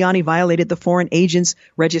that Giuliani violated the Foreign Agents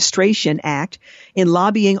Registration Act in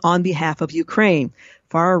lobbying on behalf of Ukraine.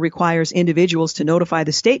 FARA requires individuals to notify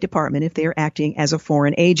the State Department if they are acting as a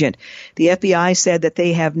foreign agent. The FBI said that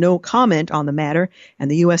they have no comment on the matter,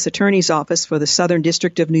 and the U.S. Attorney's Office for the Southern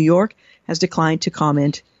District of New York has declined to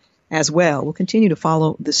comment as well. We'll continue to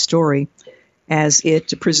follow the story as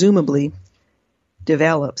it presumably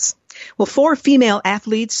develops. Well, 4 female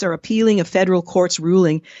athletes are appealing a federal court's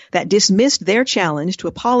ruling that dismissed their challenge to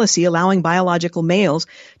a policy allowing biological males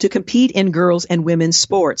to compete in girls' and women's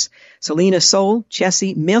sports. Selena Soule,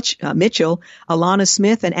 Chessie Mitchell, Alana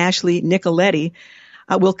Smith, and Ashley Nicoletti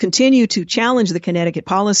will continue to challenge the Connecticut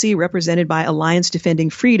policy represented by Alliance Defending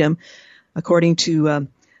Freedom, according to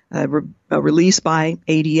a release by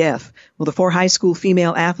ADF. Well, the 4 high school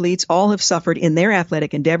female athletes all have suffered in their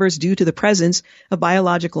athletic endeavors due to the presence of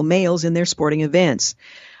biological males in their sporting events.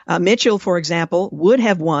 Mitchell, for example, would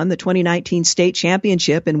have won the 2019 state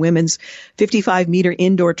championship in women's 55-meter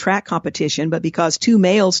indoor track competition, but because 2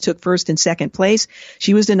 males took first and second place,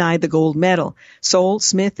 she was denied the gold medal. Soule,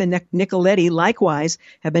 Smith, and Nicoletti likewise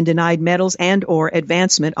have been denied medals and or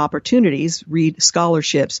advancement opportunities, read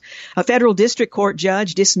scholarships. A federal district court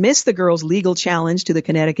judge dismissed the girls' legal challenge to the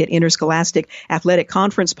Connecticut Interscholastic Athletic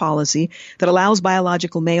Conference policy that allows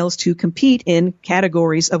biological males to compete in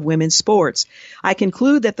categories of women's sports. I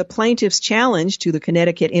conclude that the plaintiff's challenge to the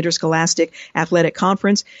Connecticut Interscholastic Athletic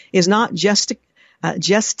Conference is not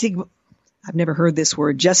justicable,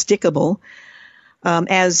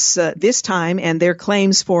 as this time, and their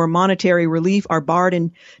claims for monetary relief are barred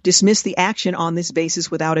and dismiss the action on this basis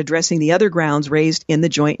without addressing the other grounds raised in the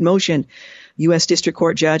joint motion. U.S. District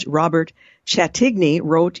Court Judge Robert Chatigny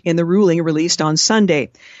wrote in the ruling released on Sunday.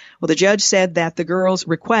 Well, the judge said that the girls'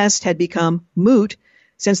 request had become moot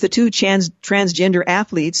since the 2 transgender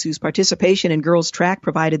athletes whose participation in girls' track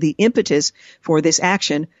provided the impetus for this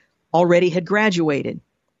action already had graduated.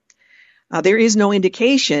 There is no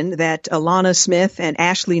indication that Alana Smith and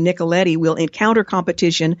Ashley Nicoletti will encounter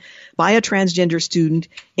competition by a transgender student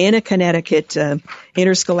in a Connecticut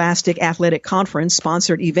Interscholastic Athletic Conference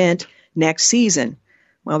sponsored event next season.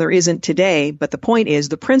 Well, there isn't today, but the point is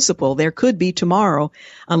the principle there could be tomorrow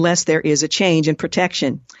unless there is a change in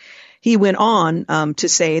protection. He went on to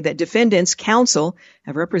say that defendants' counsel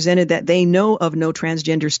have represented that they know of no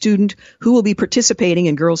transgender student who will be participating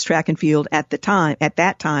in girls' track and field at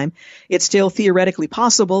that time. It's still theoretically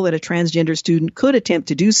possible that a transgender student could attempt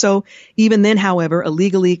to do so. Even then, however, a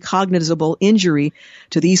legally cognizable injury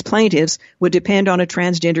to these plaintiffs would depend on a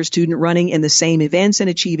transgender student running in the same events and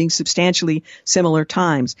achieving substantially similar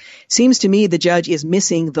times. Seems to me the judge is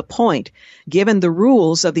missing the point. Given the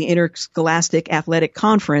rules of the Interscholastic Athletic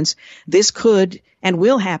Conference, this could and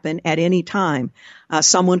will happen at any time.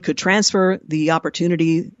 Someone could transfer. The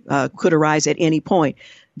opportunity could arise at any point.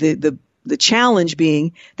 The challenge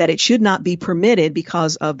being that it should not be permitted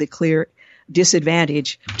because of the clear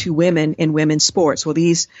disadvantage to women in women's sports. Well,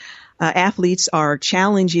 these athletes are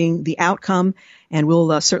challenging the outcome, and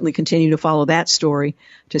we'll certainly continue to follow that story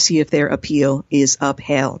to see if their appeal is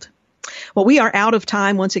upheld. Well, we are out of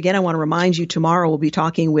time. Once again, I want to remind you tomorrow we'll be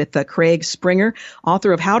talking with Craig Springer,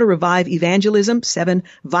 author of How to Revive Evangelism, 7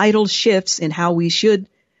 Vital Shifts in How We Should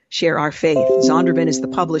Share Our Faith. Zondervan is the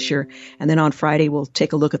publisher. And then on Friday, we'll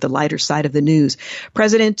take a look at the lighter side of the news.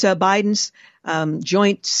 President Biden's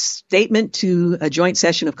joint statement to a joint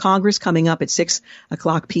session of Congress coming up at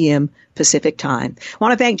 6:00 p.m. Pacific time. I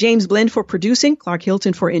want to thank James Blend for producing, Clark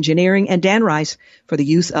Hilton for engineering, and Dan Rice for the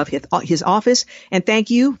use of his office. And thank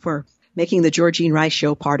you for making the Georgene Rice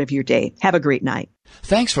Show part of your day. Have a great night.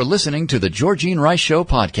 Thanks for listening to the Georgene Rice Show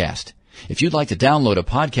podcast. If you'd like to download a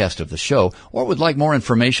podcast of the show or would like more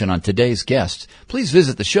information on today's guests, please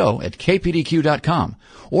visit the show at kpdq.com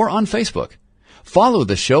or on Facebook. Follow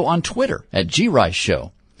the show on Twitter at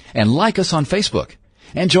GRiceShow and like us on Facebook.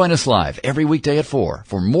 And join us live every weekday at 4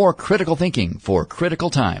 for more critical thinking for critical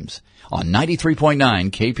times on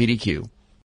 93.9 KPDQ.